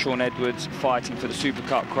drivers. Sean Edwards fighting for the Super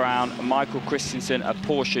Cup crown, and Michael Christensen a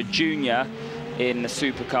Porsche Junior in the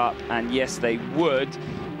Super Cup, and yes, they would.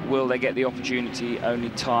 Will they get the opportunity? Only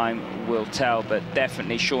time will tell, but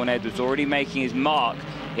definitely Sean Edwards already making his mark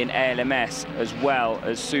in ALMS as well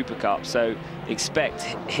as Super Cup, so expect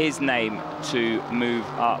his name to move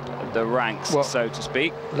up the ranks, well, so to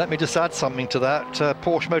speak. Let me just add something to that.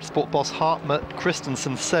 Porsche Motorsport boss Hartmut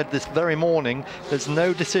Christensen said this very morning there's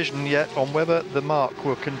no decision yet on whether the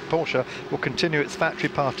Porsche will continue its factory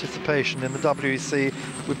participation in the WEC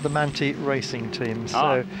with the Manthey racing team.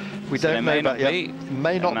 So we don't know that yet. It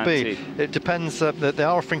may not be. It depends. They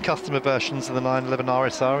are offering customer versions of the 911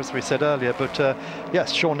 RSR, as we said earlier, but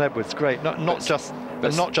yes, Sean Edwards, great. Not just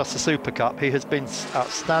the Super Cup. He has been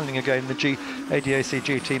outstanding again in the ADAC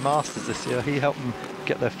GT Masters this year. He helped them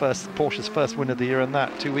get their Porsche's first win of the year, and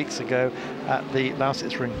that 2 weeks ago at the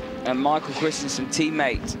Lausitz Ring. And Michael Christensen,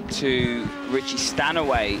 teammate to Richie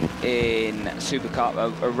Stanaway in Super Cup,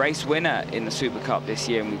 a race winner in the Super Cup this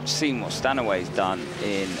year, and we've seen what Stanaway's done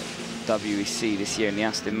in WEC this year in the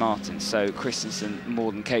Aston Martin, so Christensen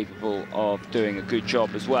more than capable of doing a good job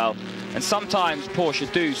as well. And sometimes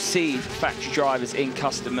Porsche do see factory drivers in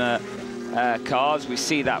customer cars. We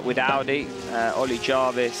see that with Audi. Ollie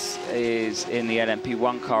Jarvis is in the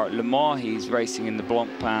LMP1 car at Le Mans. He's racing in the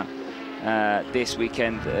Blancpain this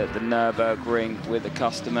weekend at the Nürburgring with a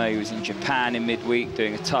customer. He was in Japan in midweek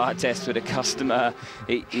doing a tyre test with a customer.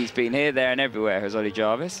 He's been here, there and everywhere, has Ollie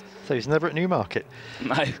Jarvis. So he's never at Newmarket.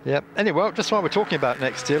 No. Yep. Anyway, well, just while we're talking about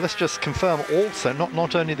next year, let's just confirm also,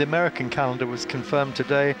 not only the American calendar was confirmed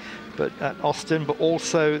today, but at Austin, but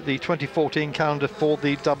also the 2014 calendar for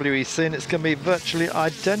the WEC, and it's going to be virtually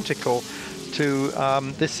identical to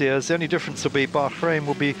this year's. The only difference will be Bahrain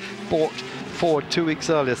will be bought forward 2 weeks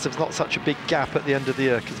earlier, so there's not such a big gap at the end of the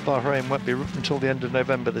year, because Bahrain won't be until the end of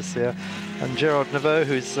November this year. And Gerard Neveu,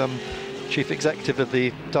 who's chief executive of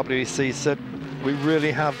the WEC, said we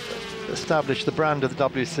really have established the brand of the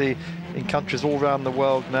WEC in countries all around the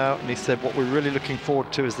world now, and he said what we're really looking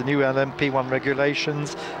forward to is the new LMP1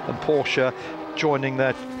 regulations and Porsche joining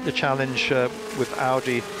the challenge with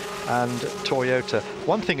Audi and Toyota.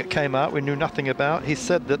 One thing that came out we knew nothing about, he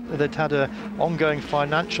said that they'd had an ongoing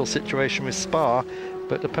financial situation with Spa,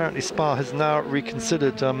 but apparently Spa has now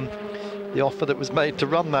reconsidered the offer that was made to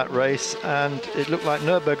run that race, and it looked like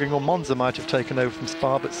Nürburgring or Monza might have taken over from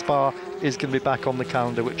Spa, but Spa is going to be back on the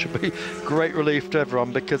calendar, which will be great relief to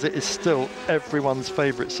everyone because it is still everyone's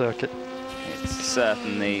favourite circuit. It's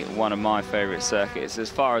certainly one of my favourite circuits. As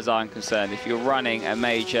far as I'm concerned, if you're running a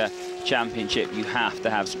major championship, you have to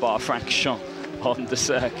have Spa-Francorchamps on the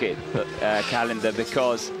circuit calendar,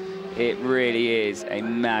 because it really is a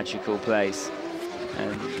magical place.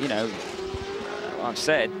 And, you know, I've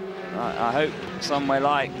said I hope somewhere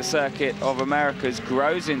like the Circuit of Americas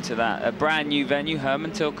grows into that. A brand new venue,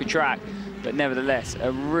 Herman Tilke track, but nevertheless,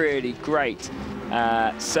 a really great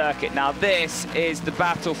circuit. Now this is the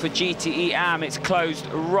battle for GTE Am. It's closed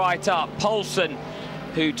right up. Poulsen,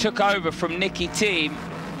 who took over from Nicky Thiem,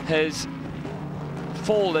 has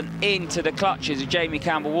fallen into the clutches of Jamie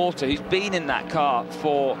Campbell-Walter, who's been in that car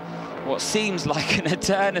for what seems like an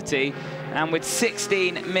eternity. And with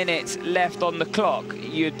 16 minutes left on the clock,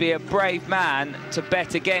 you'd be a brave man to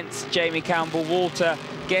bet against Jamie Campbell-Walter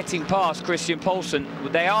getting past Christian Poulsen.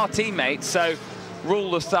 They are teammates, so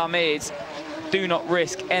rule of thumb is do not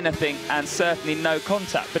risk anything and certainly no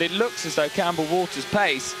contact. But it looks as though Campbell-Walter's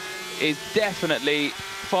pace is definitely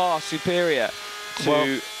far superior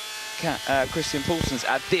to Christian Poulsen's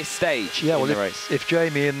at this stage in the race. If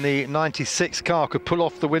Jamie in the 96 car could pull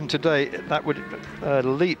off the win today, that would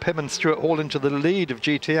leap him and Stuart Hall into the lead of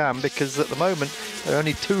GTM, because at the moment they're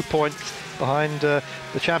only 2 points behind the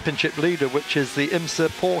championship leader, which is the IMSA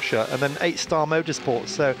Porsche, and then 8 Star Motorsports.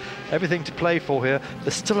 So everything to play for here.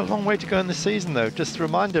 There's still a long way to go in the season, though. Just to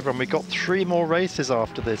remind everyone, we've got 3 more races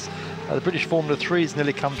after this. The British Formula 3's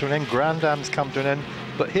nearly come to an end. Grand Am's come to an end.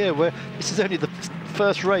 But here, this is only the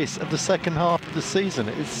first race of the second half of the season.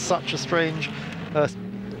 It's such a strange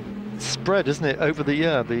spread, isn't it, over the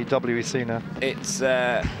year, the WEC now?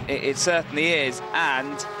 It certainly is,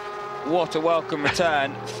 and what a welcome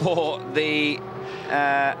return for the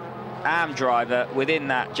Am driver within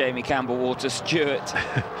that Jamie Campbell-Walter Stuart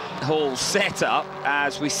Hall setup,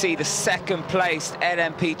 as we see the second placed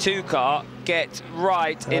LMP2 car get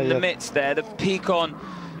right in the midst there. The Picon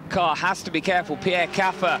car has to be careful. Pierre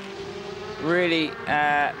Caffer really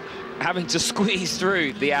having to squeeze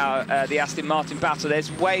through the Aston Martin battle.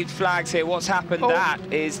 There's waved flags here. What's happened? That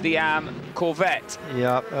is the Am Corvette.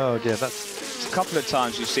 Yeah, oh dear, that's a couple of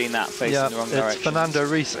times we've seen that facing the wrong direction. It's Fernando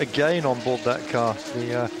Reis again on board that car,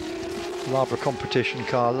 the Labra competition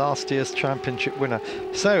car, last year's championship winner.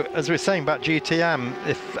 So, as we were saying about GTM,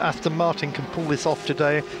 if Aston Martin can pull this off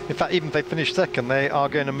today, in fact, even if they finish second, they are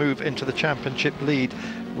going to move into the championship lead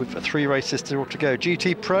with 3 races still to go.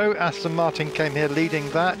 GT Pro, Aston Martin came here leading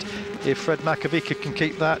that. If Fred Makovica can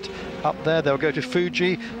keep that up there, they'll go to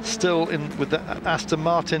Fuji, still in with the Aston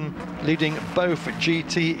Martin leading both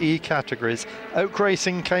GTE categories. Oak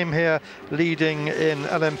Racing came here leading in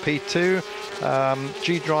LMP2.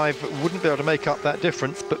 G-Drive wouldn't be able to make up that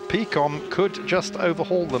difference, but Picom could just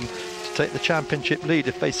overhaul them to take the championship lead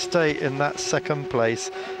if they stay in that second place.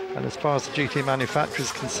 And as far as the GT manufacturer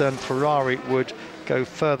is concerned, Ferrari would go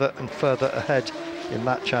further and further ahead in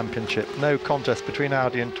that championship. No contest between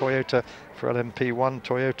Audi and Toyota for LMP1.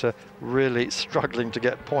 Toyota really struggling to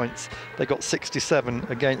get points. They got 67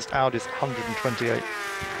 against Audi's 128.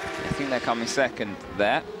 I think they're coming second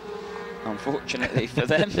there, unfortunately for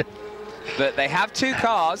them. But they have 2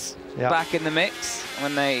 cars back in the mix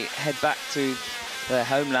when they head back to their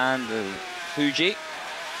homeland of Fuji.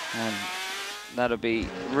 And that'll be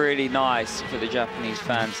really nice for the Japanese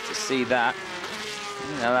fans to see that.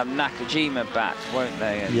 They'll have Nakajima back, won't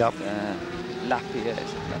they? And,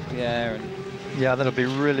 Lapierre and yeah, that'll be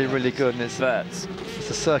really, really good. And it's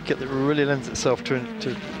a circuit that really lends itself to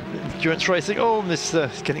endurance racing. Oh, this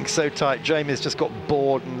is getting so tight. Jamie's just got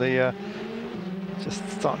bored and just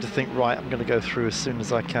starting to think, right, I'm going to go through as soon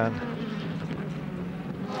as I can.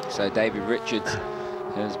 So David Richards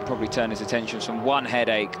has probably turned his attention from one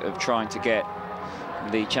headache of trying to get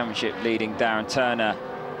the championship leading Darren Turner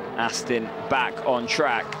Aston back on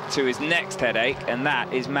track to his next headache, and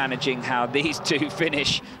that is managing how these 2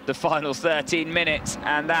 finish the final 13 minutes.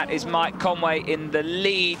 And that is Mike Conway in the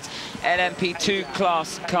lead LMP2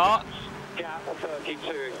 class car. Gap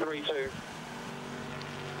 32.32.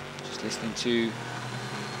 Just listening to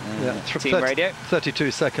team radio.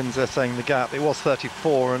 32 seconds, they're saying the gap. It was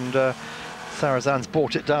 34, and Sarazan's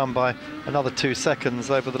brought it down by another 2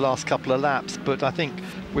 seconds over the last couple of laps. But I think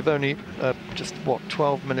with only just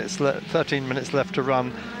 13 minutes left to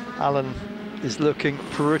run, Alan is looking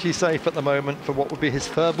pretty safe at the moment for what would be his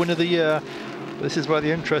 3rd win of the year. This is where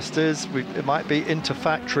the interest is. It might be into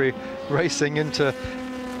factory racing, into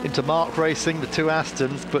Mark Racing, the 2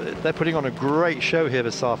 Astons, but they're putting on a great show here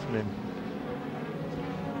this afternoon.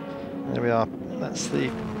 There we are. That's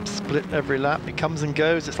the split every lap. It comes and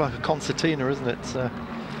goes. It's like a concertina, isn't it?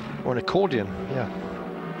 Or an accordion, yeah.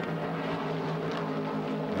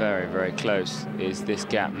 Very, very close is this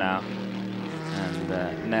gap now.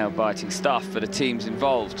 And nail-biting stuff for the teams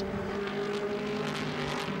involved.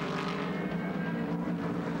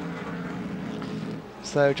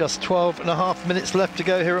 So just 12.5 minutes left to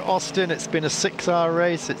go here at Austin. It's been a 6-hour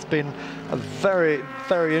race. It's been a very,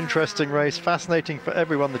 very interesting race. Fascinating for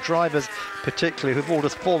everyone, the drivers particularly, who've all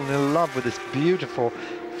just fallen in love with this beautiful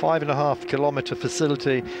 5.5-kilometre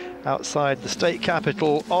facility outside the state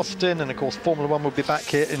capital, Austin. And of course, Formula One will be back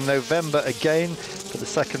here in November again for the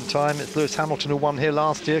second time. It's Lewis Hamilton who won here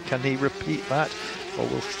last year. Can he repeat that? Or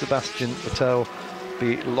will Sebastian Vettel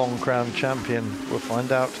be long crowned champion? We'll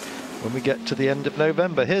find out when we get to the end of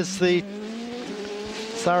November. Here's the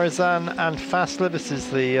Sarrazin and Fassler. This is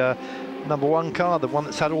the #1 car, the one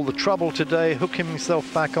that's had all the trouble today, hooking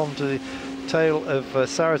himself back onto the tail of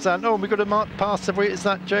Sarrazin. Oh, and we've got a pass, have we? Is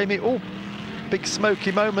that Jamie? Oh, big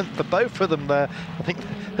smoky moment for both of them there. I think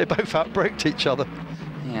they both outbraked each other.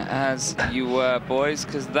 Yeah, as you were, boys,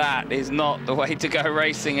 because that is not the way to go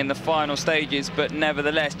racing in the final stages. But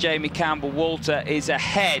nevertheless, Jamie Campbell-Walter is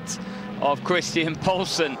ahead of Christian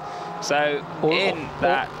Poulsen. So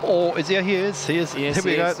or is he? He is. Yes, here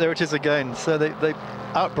we go. There it is again. So they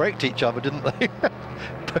outbraked each other, didn't they?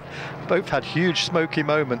 Both had huge smoky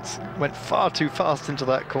moments. Went far too fast into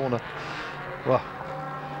that corner. Wow.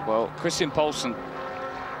 Well, Christian Poulsen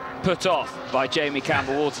put off by Jamie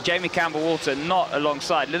Campbell-Walter. Jamie Campbell-Walter not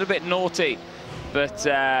alongside, a little bit naughty, but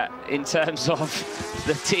in terms of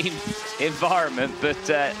the team environment. But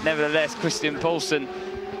nevertheless, Christian Poulsen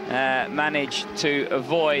managed to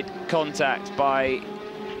avoid contact by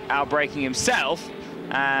outbraking himself,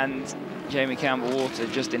 and Jamie Campbell-Walter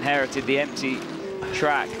just inherited the empty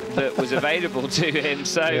track that was available to him.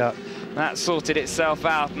 So yeah, that sorted itself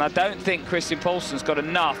out, and I don't think Christian Poulsen's got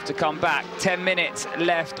enough to come back. 10 minutes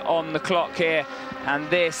left on the clock here, and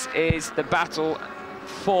this is the battle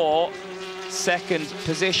for second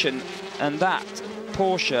position, and that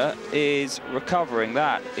Porsche is recovering.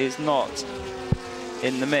 That is not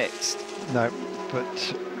in the mix. No,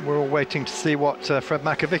 but we're all waiting to see what Fred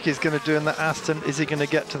McAvicky is going to do in the Aston. Is he going to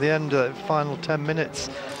get to the end of the final 10 minutes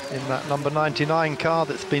in that number 99 car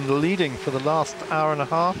that's been leading for the last hour and a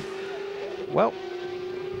half? Well,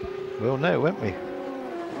 we'll know, won't we?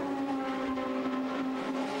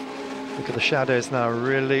 Look at the shadows now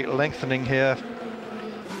really lengthening here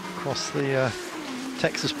across the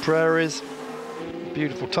Texas prairies.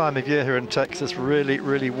 Beautiful time of year here in Texas, really,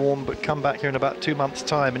 really warm, but come back here in about 2 months'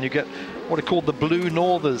 time and you get what are called the blue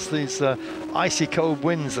northers, these icy cold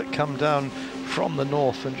winds that come down from the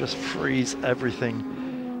north and just freeze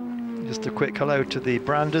everything. Just a quick hello to the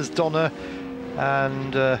Branders, Donna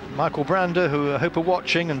and Michael Brander, who I hope are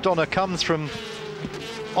watching. And Donna comes from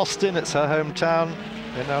Austin, it's her hometown.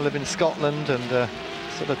 They now live in Scotland, and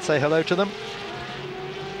so let's say hello to them.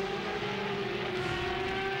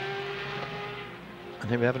 And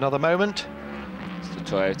here we have another moment. It's the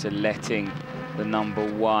Toyota letting the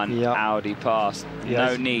 #1 Audi pass. Yes.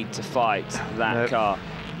 No need to fight that car.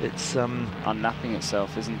 It's unnapping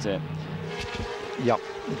itself, isn't it? Yep,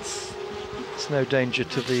 it's no danger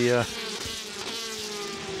to the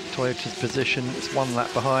Toyota's position. It's 1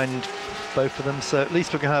 lap behind both of them, so at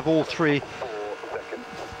least we're going to have all three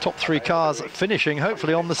top 3 cars finishing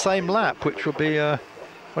hopefully on the same lap, which will be well,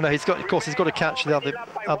 no, he's got to catch the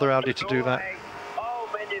other Audi to do that.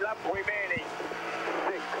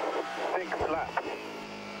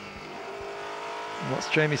 What's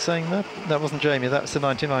Jamie saying there? That wasn't Jamie, that's the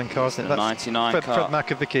 99 car, isn't it? The that's 99 car. Fred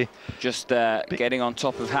McAvicky. Just getting on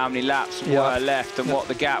top of how many laps were left and what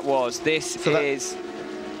the gap was. This is...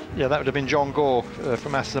 Yeah, that would have been John Gore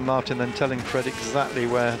from Aston Martin then telling Fred exactly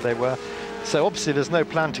where they were. So obviously there's no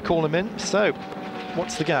plan to call him in. So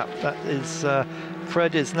what's the gap? That is,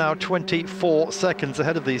 Fred is now 24 seconds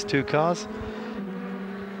ahead of these 2 cars.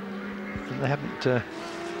 And they haven't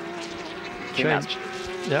changed.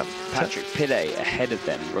 Yep. Patrick Pillet ahead of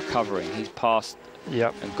them, recovering. He's passed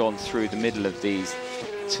and gone through the middle of these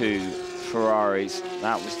 2 Ferraris.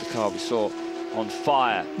 That was the car we saw on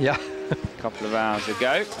fire a couple of hours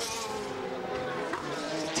ago.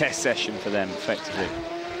 Test session for them, effectively,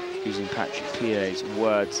 using Patrick Pillet's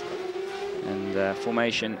words. And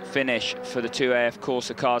formation finish for the 2 AF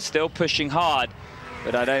Corsa cars. Still pushing hard,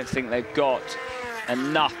 but I don't think they've got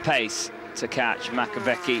enough pace to catch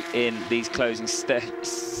McAvicky in these closing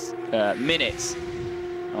minutes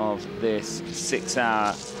of this 6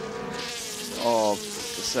 hour of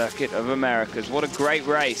the Circuit of Americas. What a great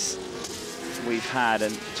race we've had,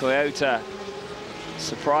 and Toyota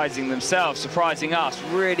surprising themselves, surprising us,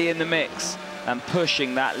 really in the mix and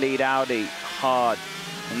pushing that lead Audi hard.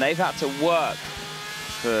 And they've had to work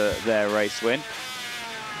for their race win,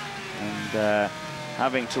 and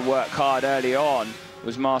having to work hard early on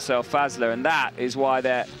was Marcel Fassler, and that is why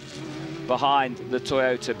they're behind the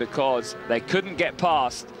Toyota, because they couldn't get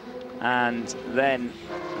past and then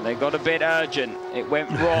they got a bit urgent. It went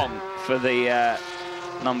wrong for the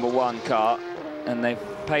 #1 car, and they've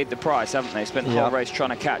paid the price, haven't they? Spent the whole race trying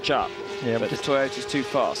to catch up. Yeah, but the Toyota's too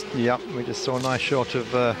fast. Yeah, we just saw a nice shot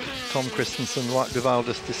of Tom Christensen, Wout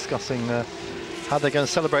Vivaldis discussing how they're going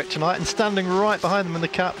to celebrate tonight, and standing right behind them in the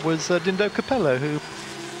cap was Dindo Capello, who,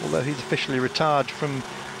 although he's officially retired from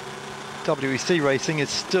WEC racing, is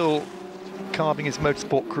still carving his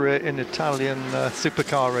motorsport career in Italian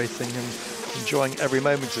supercar racing and enjoying every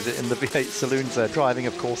moment of it in the V8 saloons there, driving,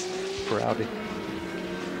 of course, for Audi.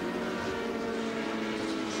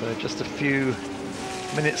 So just a few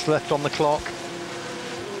minutes left on the clock.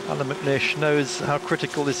 Alan McNish knows how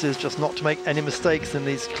critical this is, just not to make any mistakes in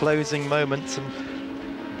these closing moments, and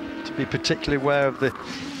to be particularly aware of the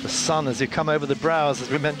sun as you come over the brows, as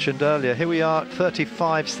we mentioned earlier. Here we are,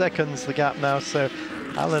 35 seconds the gap now, so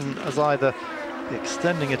Alan is either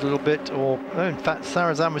extending it a little bit, or no, in fact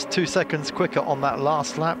Sarrazin was 2 seconds quicker on that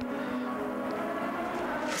last lap.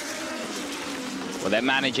 Well, they're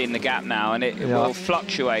managing the gap now, and it will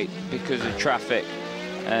fluctuate because of traffic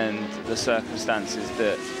and the circumstances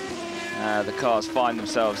that the cars find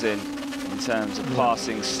themselves in terms of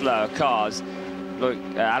passing slower cars. Look,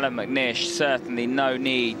 Alan McNish, certainly no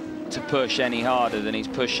need to push any harder than he's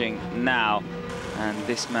pushing now, and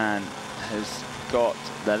this man has got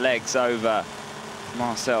the legs over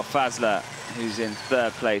Marcel Fazler, who's in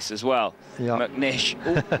 3rd place as well. McNish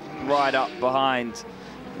right up behind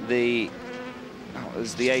the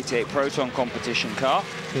 88 Proton competition car.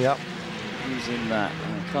 Who's in that?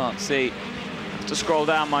 I can't see. I have to scroll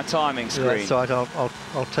down my timing screen. So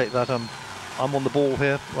I'll take that. I'm on the ball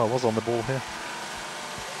here. Well, I was on the ball here.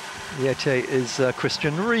 The 88 is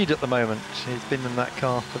Christian Reed at the moment. He's been in that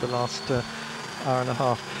car for the last hour and a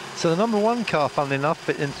half. So the #1 car, funnily enough,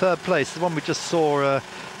 in 3rd place, the one we just saw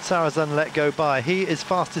Sarrazin let go by. He is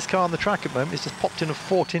fastest car on the track at the moment. He's just popped in a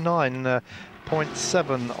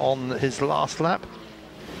 49.7 on his last lap.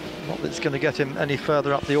 Not that it's going to get him any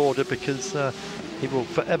further up the order, because he will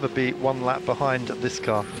forever be 1 lap behind this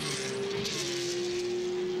car.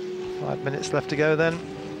 5 minutes left to go then.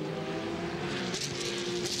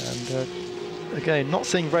 And again, not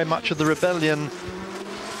seeing very much of the Rebellion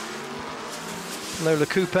Lola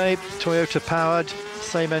Coupe, Toyota powered,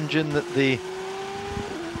 same engine that the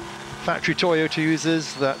factory Toyota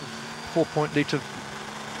uses, that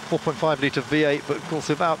 4.5 litre V8, but of course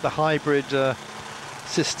without the hybrid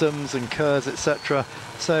systems and KERS, etc.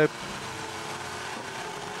 So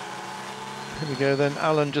here we go then,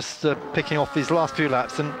 Alan just picking off these last few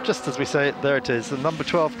laps, and just as we say it, there it is, the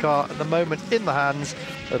 #12 car at the moment in the hands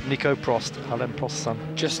of Nico Prost, Alain Prost's son.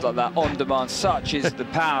 Just like that, on demand. Such is the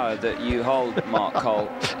power that you hold, Mark Cole.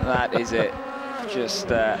 That is it. Just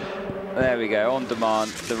there we go, on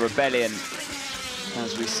demand, the Rebellion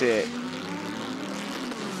as we see it.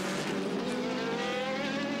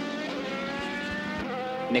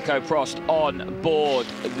 Nico Prost on board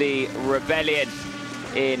the Rebellion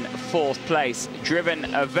in 4th place.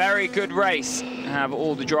 Driven a very good race, have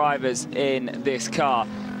all the drivers in this car,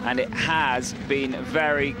 and it has been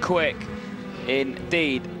very quick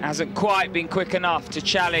indeed. Hasn't quite been quick enough to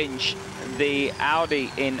challenge the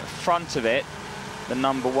Audi in front of it. The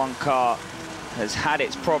 #1 car has had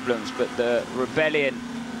its problems, but the Rebellion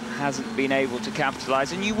hasn't been able to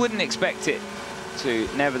capitalize, and you wouldn't expect it to.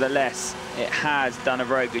 Nevertheless, it has done a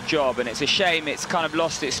very good job, and it's a shame it's kind of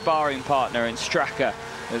lost its sparring partner in Straka,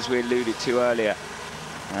 as we alluded to earlier,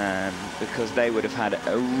 because they would have had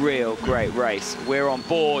a real great race. We're on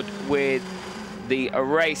board with the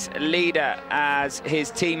race leader as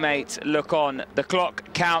his teammates look on. The clock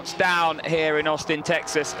counts down here in Austin,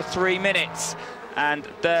 Texas. 3 minutes and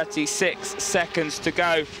 36 seconds to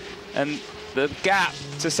go, and the gap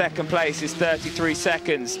to 2nd place is 33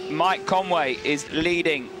 seconds. Mike Conway is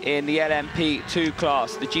leading in the LMP2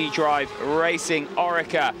 class. The G-Drive Racing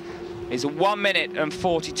Orica is 1 minute and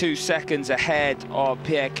 42 seconds ahead of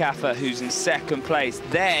Pierre Caffer, who's in 2nd place.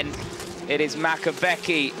 Then it is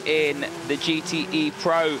Makoviecki in the GTE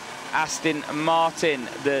Pro Aston Martin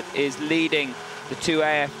that is leading the 2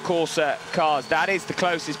 AF Corsa cars. That is the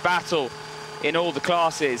closest battle in all the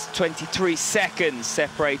classes, 23 seconds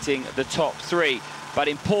separating the top 3. But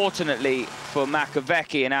importantly for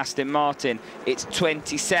Makoviecki and Aston Martin, it's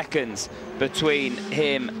 20 seconds between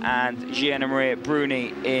him and Gianna Maria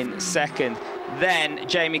Bruni in 2nd. Then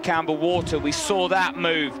Jamie Campbell-Walter, we saw that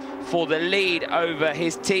move for the lead over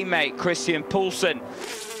his teammate Christian Poulsen.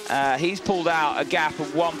 He's pulled out a gap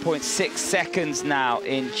of 1.6 seconds now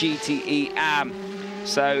in GTE AM.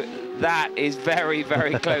 So that is very,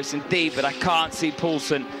 very close indeed, but I can't see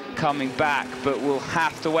Poulsen coming back, but we'll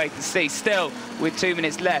have to wait and see. Still, with 2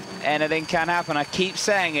 minutes left, anything can happen. I keep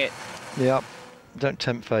saying it. Yep, don't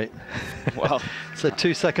tempt fate. Well, so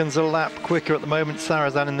 2 seconds a lap quicker at the moment,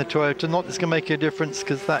 Sarazan in the Toyota. Not that's going to make a difference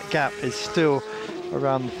because that gap is still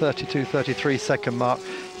around the 32, 33 second mark.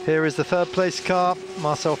 Here is the third place car,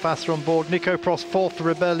 Marcel Fasser on board, Nico Prost fourth for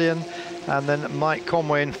Rebellion, and then Mike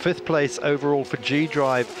Conway in fifth place overall for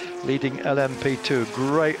G-Drive, leading LMP2.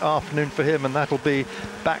 Great afternoon for him, and that'll be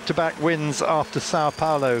back-to-back wins after Sao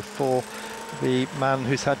Paulo for the man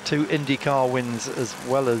who's had 2 IndyCar wins, as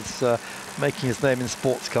well as making his name in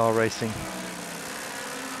sports car racing.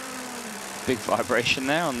 Big vibration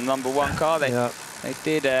there on the #1 car. They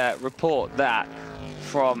did report that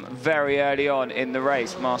from very early on in the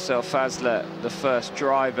race. Marcel Fasler, the first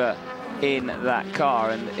driver in that car,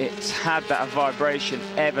 and it's had that vibration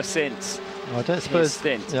ever since. I don't suppose.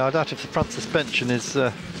 Yeah, I doubt if the front suspension is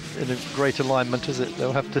in a great alignment, is it?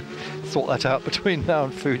 They'll have to sort that out between now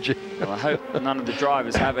and Fuji. Well, I hope none of the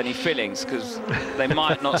drivers have any fillings, because they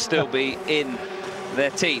might not still be in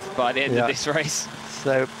their teeth by the end of this race.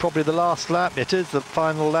 So probably the last lap. It is the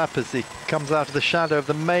final lap as he comes out of the shadow of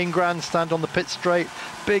the main grandstand on the pit straight.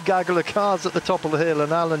 Big gaggle of cars at the top of the hill,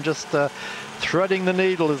 and Alan just threading the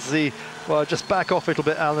needle as he, well, just back off a little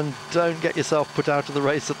bit, Alan. Don't get yourself put out of the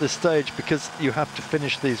race at this stage, because you have to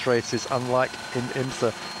finish these races, unlike in IMSA.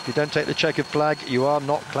 If you don't take the checkered flag, you are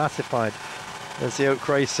not classified. There's the Oak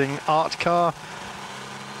Racing art car,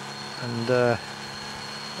 and the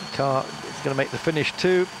car is going to make the finish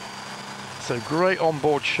too. So great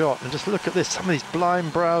onboard shot, and just look at this, some of these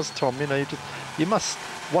blind brows, Tom. You know, you must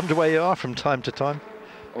wonder where you are from time to time.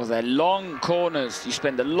 Well, they're long corners. You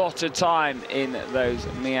spend a lot of time in those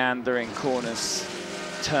meandering corners.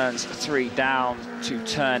 Turns 3 down to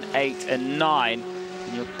turn 8 and 9.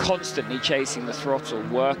 And you're constantly chasing the throttle,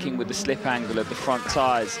 working with the slip angle of the front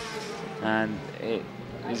tyres. And it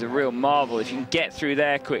is a real marvel. If you can get through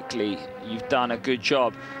there quickly, you've done a good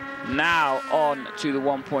job. Now on to the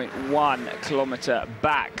 1.1 kilometre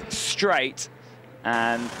back straight,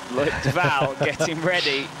 and Loic Duval getting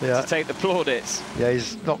ready to take the plaudits. Yeah,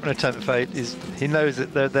 he's not going to tempt fate. He knows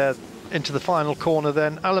that they're there into the final corner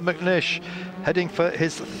then. Alan McNish heading for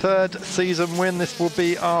his 3rd season win. This will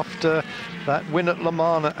be after that win at Le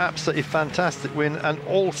Mans, an absolutely fantastic win, and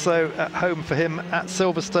also at home for him at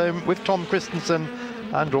Silverstone with Tom Christensen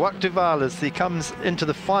and Loic Duval as he comes into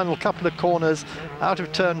the final couple of corners out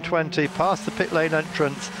of turn 20, past the pit lane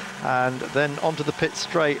entrance, and then onto the pit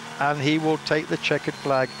straight, and he will take the checkered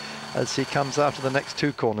flag as he comes out of the next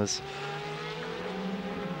 2 corners.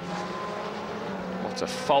 What a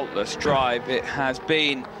faultless drive it has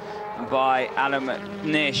been by Alan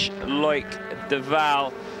McNish, Loic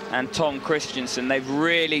Duval and Tom Christensen. They've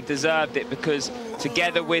really deserved it, because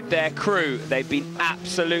together with their crew, they've been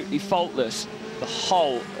absolutely faultless the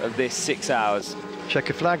whole of this 6 hours.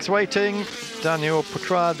 Checker flags waiting. Daniel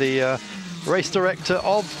Poitras, the race director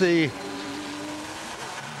of the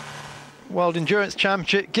World Endurance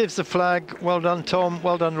Championship, gives the flag. Well done, Tom.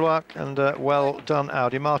 Well done, Loic, and well done,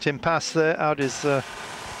 Audi. Martin Pass there, Audi's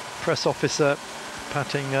press officer,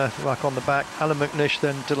 patting Loic on the back. Alan McNish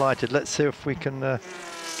then delighted. Let's see if we can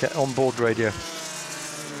get on-board radio.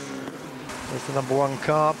 There's the #1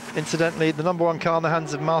 car. Incidentally, the #1 car in the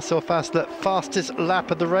hands of Marcel Fasler, fastest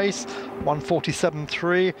lap of the race,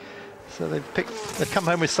 1:47.3. So they've come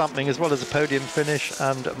home with something, as well as a podium finish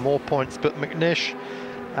and more points. But McNish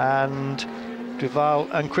and Duval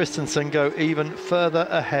and Christensen go even further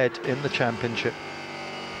ahead in the championship.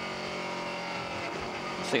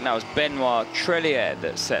 I think that was Benoit Trellier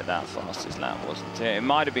that set that fastest lap, wasn't it? It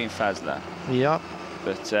might have been Fasler. Yeah.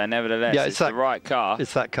 But nevertheless, it's the right car.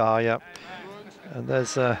 It's that car, yeah. And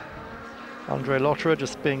there's Andre Lotterer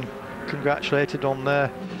just being congratulated on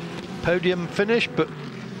their podium finish. But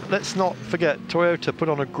let's not forget, Toyota put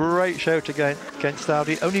on a great show against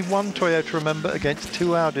Audi. Only one Toyota, remember, against 2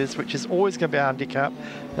 Audis, which is always going to be a handicap.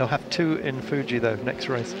 They'll have 2 in Fuji, though, next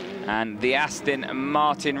race. And the Aston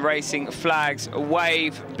Martin Racing flags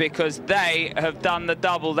wave, because they have done the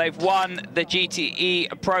double. They've won the GTE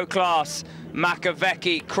Pro Class.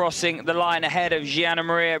 Makoviecki crossing the line ahead of Gianna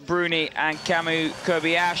Maria Bruni and Camus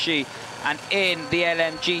Kobayashi. And in the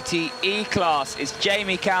LMGTE class is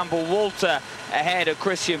Jamie Campbell-Walter ahead of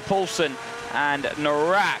Christian Poulsen and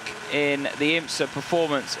Norak in the IMSA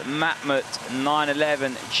Performance Matmut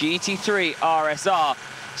 911 GT3 RSR.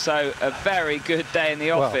 So a very good day in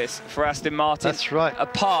the office for Aston Martin. That's right.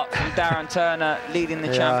 Apart from Darren Turner leading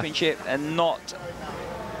the championship and not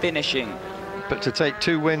finishing. But to take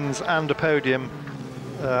 2 wins and a podium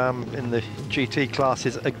in the GT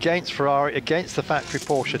classes against Ferrari, against the factory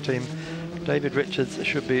Porsche team, David Richards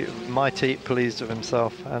should be mighty pleased with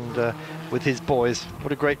himself and with his boys.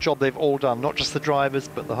 What a great job they've all done, not just the drivers,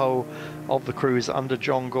 but the whole of the crews under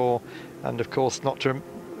John Gore, and of course not to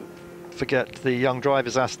forget the young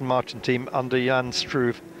drivers Aston Martin team under Jan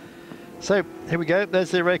Struve. So here we go,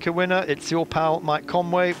 there's the Eureka winner. It's your pal Mike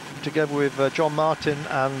Conway together with John Martin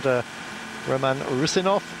and Roman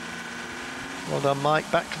Rusinov. Well done, Mike.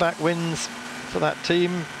 Back-to-back wins for that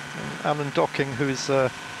team. And Alan Docking, who's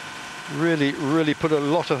really put a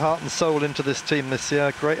lot of heart and soul into this team this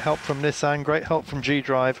year. Great help from Nissan, great help from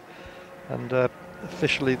G-Drive, and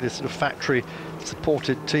officially the sort of factory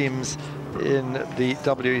supported teams in the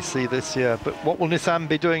WEC this year. But what will Nissan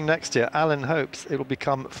be doing next year? Alan hopes it'll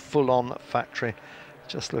become full-on factory.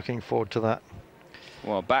 Just looking forward to that.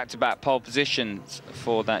 Well, back-to-back pole positions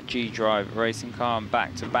for that G-Drive racing car and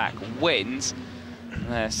back-to-back wins.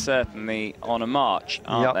 They're certainly on a march,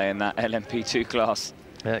 aren't they, in that LMP2 class?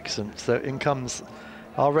 Excellent. So in comes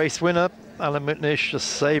our race winner, Alan McNish, just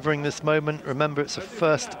savouring this moment. Remember, it's a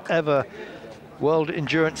first ever World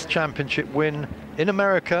Endurance Championship win in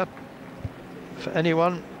America for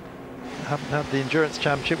anyone. Haven't had the Endurance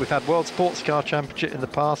Championship. We've had World Sports Car Championship in the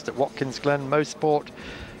past at Watkins Glen Motorsport,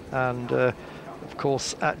 and of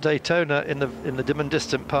course at Daytona in the dim and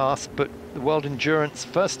distant past. But the World Endurance,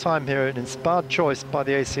 first time here, an inspired choice by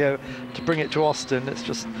the ACO to bring it to Austin. It's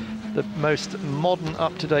just the most modern,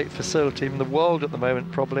 up-to-date facility in the world at the moment,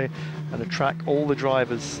 probably, and a track all the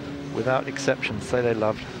drivers, without exception, say they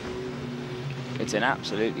loved. It's an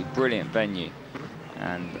absolutely brilliant venue,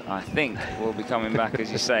 and I think we'll be coming back,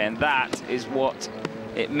 as you say, and that is what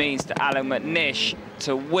it means to Alan McNish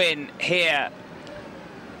to win here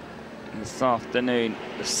this afternoon.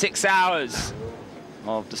 The 6 hours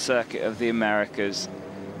of the Circuit of the Americas.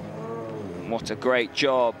 What a great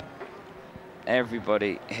job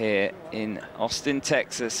everybody here in Austin,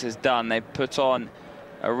 Texas has done. They put on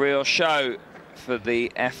a real show for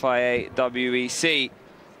the FIA WEC.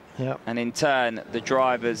 Yep. And in turn, the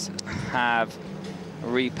drivers have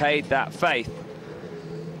repaid that faith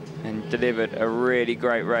and delivered a really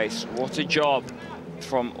great race. What a job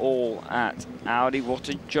from all at Audi. What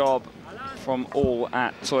a job from all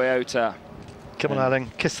at Toyota. Come on,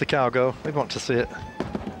 Alan, kiss the cowgirl. We want to see it.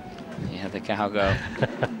 Yeah, the cowgirl.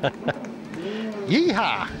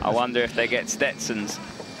 Yeehaw! I wonder if they get Stetsons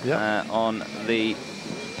on the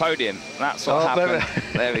podium. That's what happened.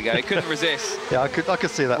 There we go. He couldn't resist. Yeah, I could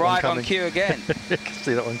see that one coming. Right on cue again. I could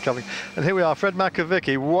see that one coming. And here we are, Fred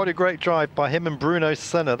Makovicky. What a great drive by him and Bruno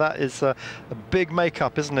Senna. That is a big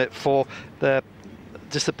make-up, isn't it, for their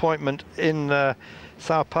disappointment in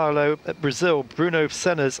Sao Paulo, Brazil, Bruno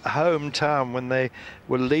Senna's hometown, when they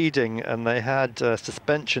were leading and they had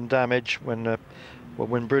suspension damage when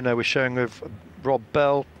Bruno was showing with Rob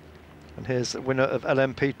Bell. And here's the winner of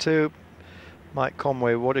LMP2, Mike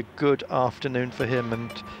Conway. What a good afternoon for him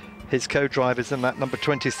and his co-drivers in that number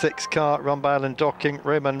 26 car, run by Alan Docking,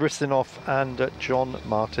 Roman Rusinov and John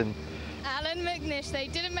Martin. Alan McNish, they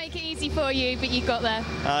didn't make it easy for you, but you got there.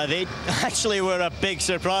 They actually were a big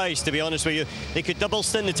surprise, to be honest with you. They could double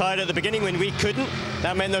stint the tyre at the beginning when we couldn't.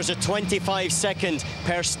 That meant there's a 25-second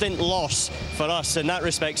per stint loss for us in that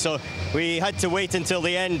respect. So we had to wait until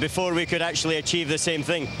the end before we could actually achieve the same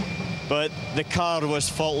thing. But the car was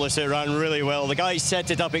faultless. It ran really well. The guys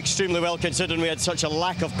set it up extremely well, considering we had such a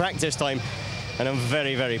lack of practice time. And I'm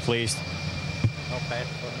very, very pleased. Not bad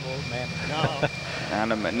for an old man. No.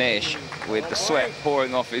 Alan McNish, with the sweat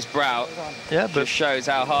pouring off his brow, just shows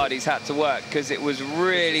how hard he's had to work, because it was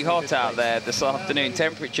really hot out there this afternoon.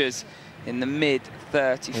 Temperatures in the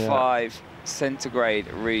mid-35 centigrade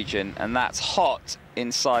region, and that's hot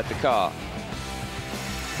inside the car.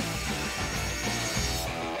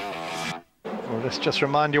 Well, let's just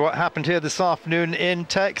remind you what happened here this afternoon in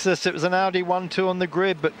Texas. It was an Audi 1-2 on the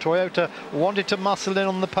grid, but Toyota wanted to muscle in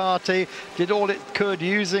on the party, did all it could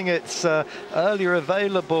using its earlier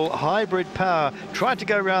available hybrid power, tried to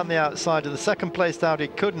go around the outside of the second placed Audi,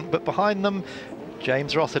 couldn't, but behind them,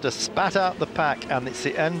 James Rossiter spat out the pack, and it's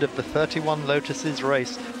the end of the 31 Lotuses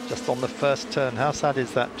race just on the first turn. How sad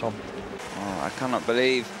is that, Tom? Oh, I cannot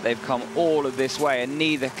believe they've come all of this way, and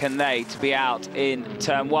neither can they, to be out in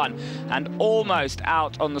turn one. And almost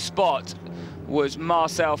out on the spot was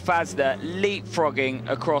Marcel Fazda, leapfrogging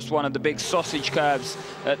across one of the big sausage curbs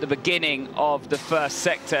at the beginning of the first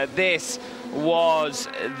sector. This was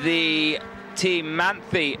the Team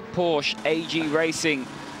Manthe Porsche AG Racing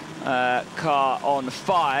car on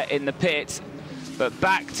fire in the pits. But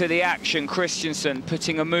back to the action, Christensen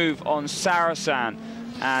putting a move on Saracen,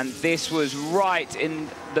 And this was right in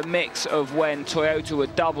the mix of when Toyota were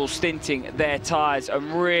double stinting their tyres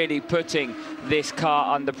and really putting this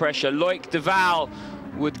car under pressure. Loic Duval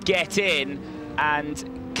would get in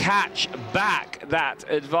and catch back that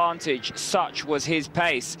advantage. Such was his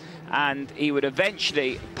pace, and he would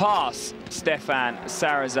eventually pass Stefan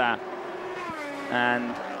Sarrazin.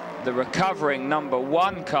 And the recovering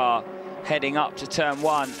 #1 car heading up to turn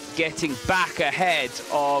 1, getting back ahead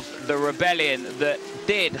of the Rebellion that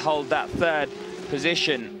did hold that 3rd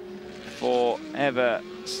position for ever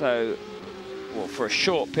so, well, for a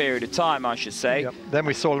short period of time, I should say. Yep. Then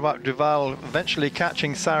we saw about Duval eventually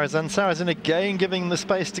catching Sarrazin. Sarrazin again giving him the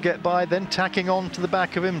space to get by, then tacking on to the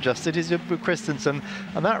back of him, just as he did with Christensen.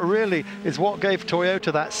 And that really is what gave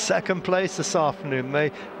Toyota that 2nd place this afternoon.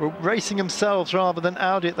 They were racing themselves rather than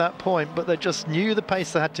Audi at that point, but they just knew the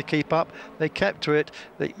pace they had to keep up. They kept to it.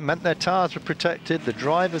 They meant their tyres were protected, the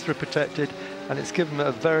drivers were protected, and it's given them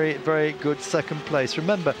a very, very good 2nd place.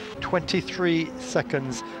 Remember, 23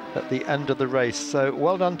 seconds at the end of the race. So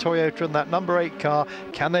well done Toyota and that #8 car.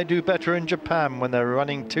 Can they do better in Japan when they're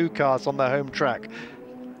running 2 cars on their home track?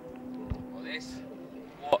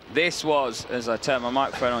 This was, as I turn my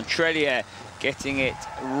microphone on, Trellier getting it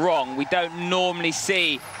wrong. We don't normally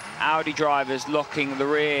see Audi drivers locking the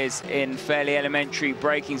rears in fairly elementary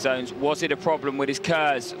braking zones. Was it a problem with his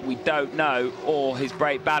KERS? We don't know, or his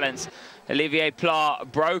brake balance. Olivier Pla,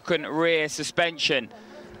 broken rear suspension,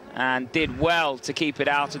 and did well to keep it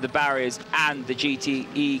out of the barriers and the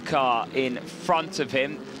GTE car in front of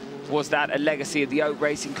him. Was that a legacy of the Oak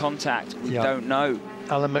Racing contact? We don't know.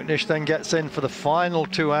 Alan McNish then gets in for the final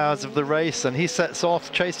 2 hours of the race, and he sets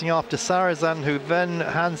off chasing after Sarrazin, who then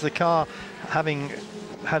hands the car, having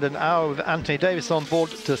had an hour with Anthony Davis on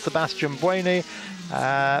board, to Sebastian Buemi.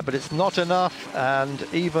 But it's not enough, and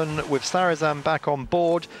even with Sarrazin back on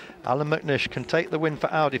board, Alan McNish can take the win for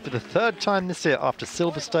Audi for the 3rd time this year after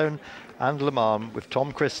Silverstone and Le Mans, with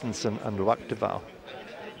Tom Christensen and Loic Duval.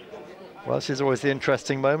 Well, this is always the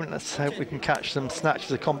interesting moment. Let's hope we can catch some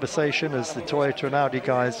snatches of conversation as the Toyota and Audi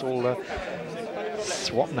guys all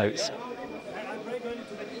swap notes.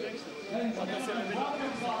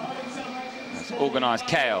 It's organised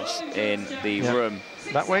chaos in the room.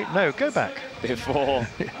 That way? No, go back. Before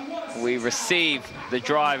we receive the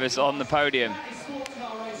drivers on the podium.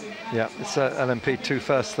 Yeah, it's LMP2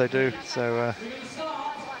 first they do, so...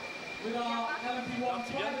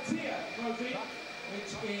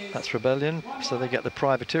 That's Rebellion, so they get the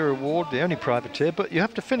Privateer award, the only Privateer, but you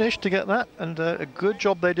have to finish to get that, and a good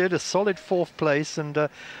job they did, a solid 4th place, and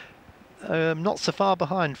not so far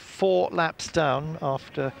behind, 4 laps down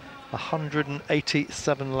after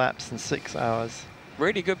 187 laps in 6 hours.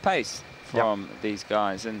 Really good pace from these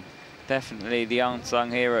guys, and definitely the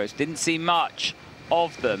unsung heroes. Didn't see much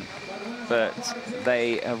of them, but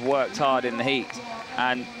they have worked hard in the heat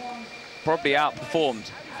and probably outperformed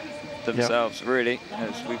themselves, really,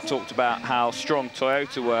 as we've talked about how strong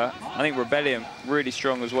Toyota were. I think Rebellion really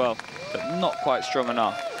strong as well, but not quite strong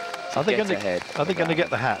enough to get ahead. Are they going to get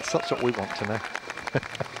the hats? That's what we want to know.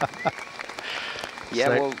 Yeah,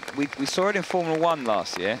 so, well, we saw it in Formula 1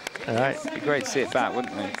 last year. All right. It'd be great to see it back,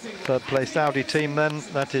 wouldn't we? 3rd place Audi team then.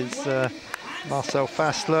 That is Marcel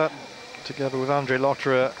Fassler, together with Andre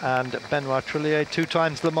Lotterer and Benoit Trellier, 2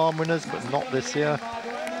 times Le Mans winners, but not this year.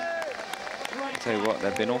 Tell you what,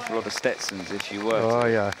 there've been an awful lot of Stetsons if you were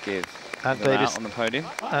to give Ant them out on the podium.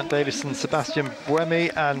 Ant Davis and Sebastian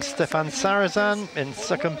Buemi and Stefan Sarrazin in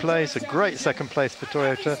 2nd place, a great 2nd place for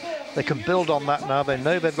Toyota. They can build on that now. They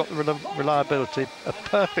know they've got the reliability, a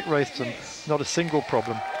perfect race for them, not a single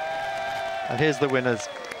problem. And here's the winners: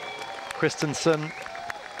 Christensen,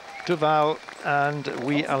 Duval, and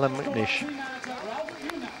Alan McNish.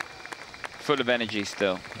 Full of energy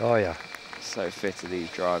still. Oh yeah. So fit are these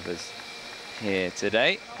drivers here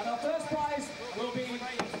today. And our first prize will be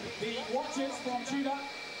the watches from Tudor.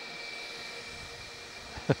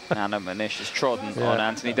 Alan McNish has trodden on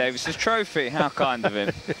Anthony Davis's trophy. How kind of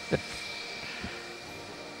him.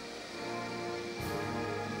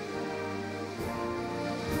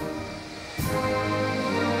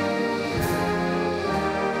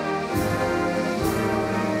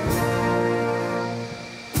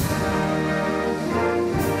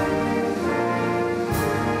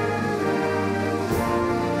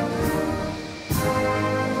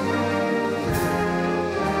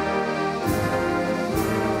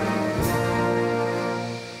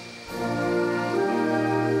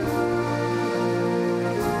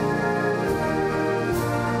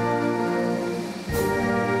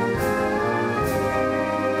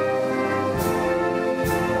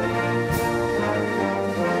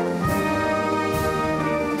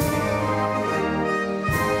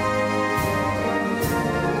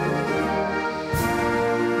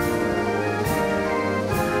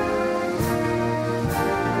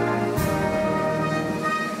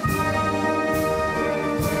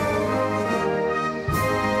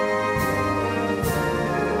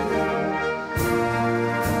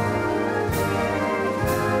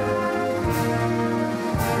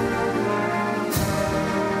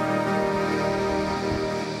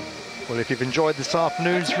 you've enjoyed this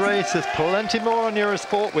afternoon's race. There's plenty more on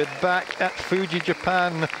Eurosport. We're back at Fuji,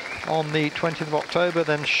 Japan on the 20th of October,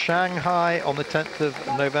 then Shanghai on the 10th of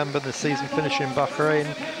November, the season finish in Bahrain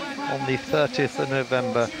on the 30th of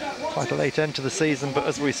November. Quite a late end to the season, but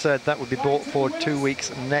as we said, that would be brought forward 2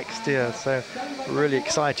 weeks next year. So a really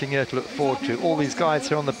exciting year to look forward to. All these guys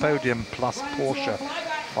here on the podium, plus Porsche,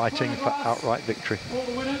 fighting for outright victory.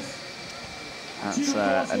 That's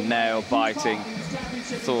a nail-biting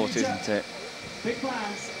thought, isn't it?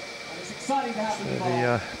 So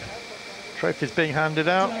the trophies being handed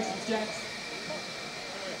out.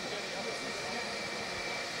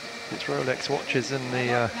 It's Rolex watches in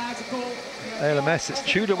the ALMS. It's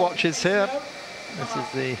Tudor watches here. This is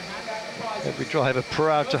the every driver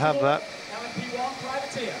proud to have that.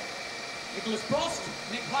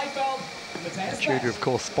 Tudor, of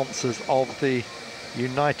course, sponsors of the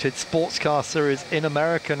United Sports Car Series in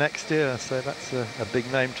America next year, so that's a big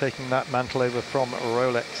name taking that mantle over from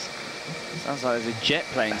Rolex. Sounds like there's a jet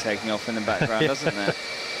plane taking off in the background, doesn't there?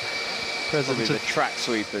 Probably the track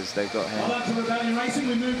sweepers they've got here.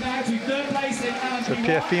 So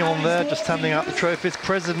Pierre Fillon there, just handing out the trophies,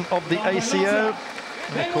 president of the ACO,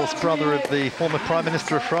 and of course brother of the former Prime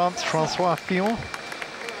Minister of France, François Fillon.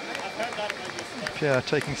 Pierre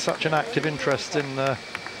taking such an active interest in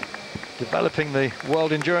developing the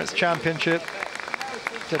World Endurance Championship.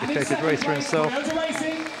 Dedicated racer himself.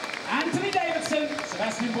 Anthony Davidson,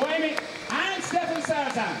 Sebastian Buemi, and Stefan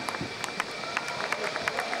Sarazan.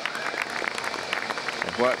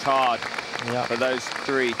 They've worked hard for those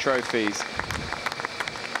 3 trophies.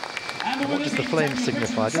 What does the flame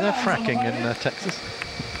signify? Do they have fracking in Texas?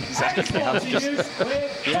 Exactly. I was just,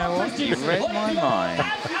 you know what? You read my mind.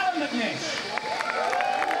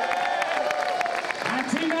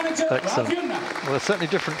 Excellent. Well, they're certainly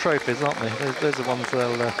different trophies, aren't they? Those are ones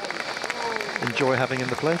they'll enjoy having in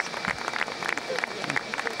the place.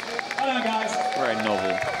 Hello, guys. Very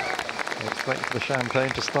novel. Let's wait for the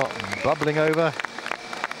champagne to start bubbling over.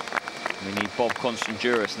 We need Bob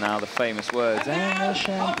Constanduris now, the famous words. And the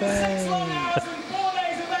champagne.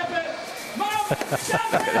 Look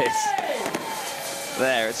at this.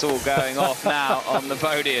 There, it's all going off now on the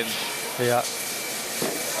podium. Yeah.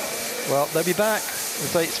 Well, they'll be back. The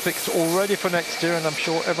date's fixed already for next year, and I'm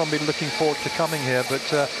sure everyone will be looking forward to coming here.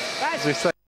 But as we say,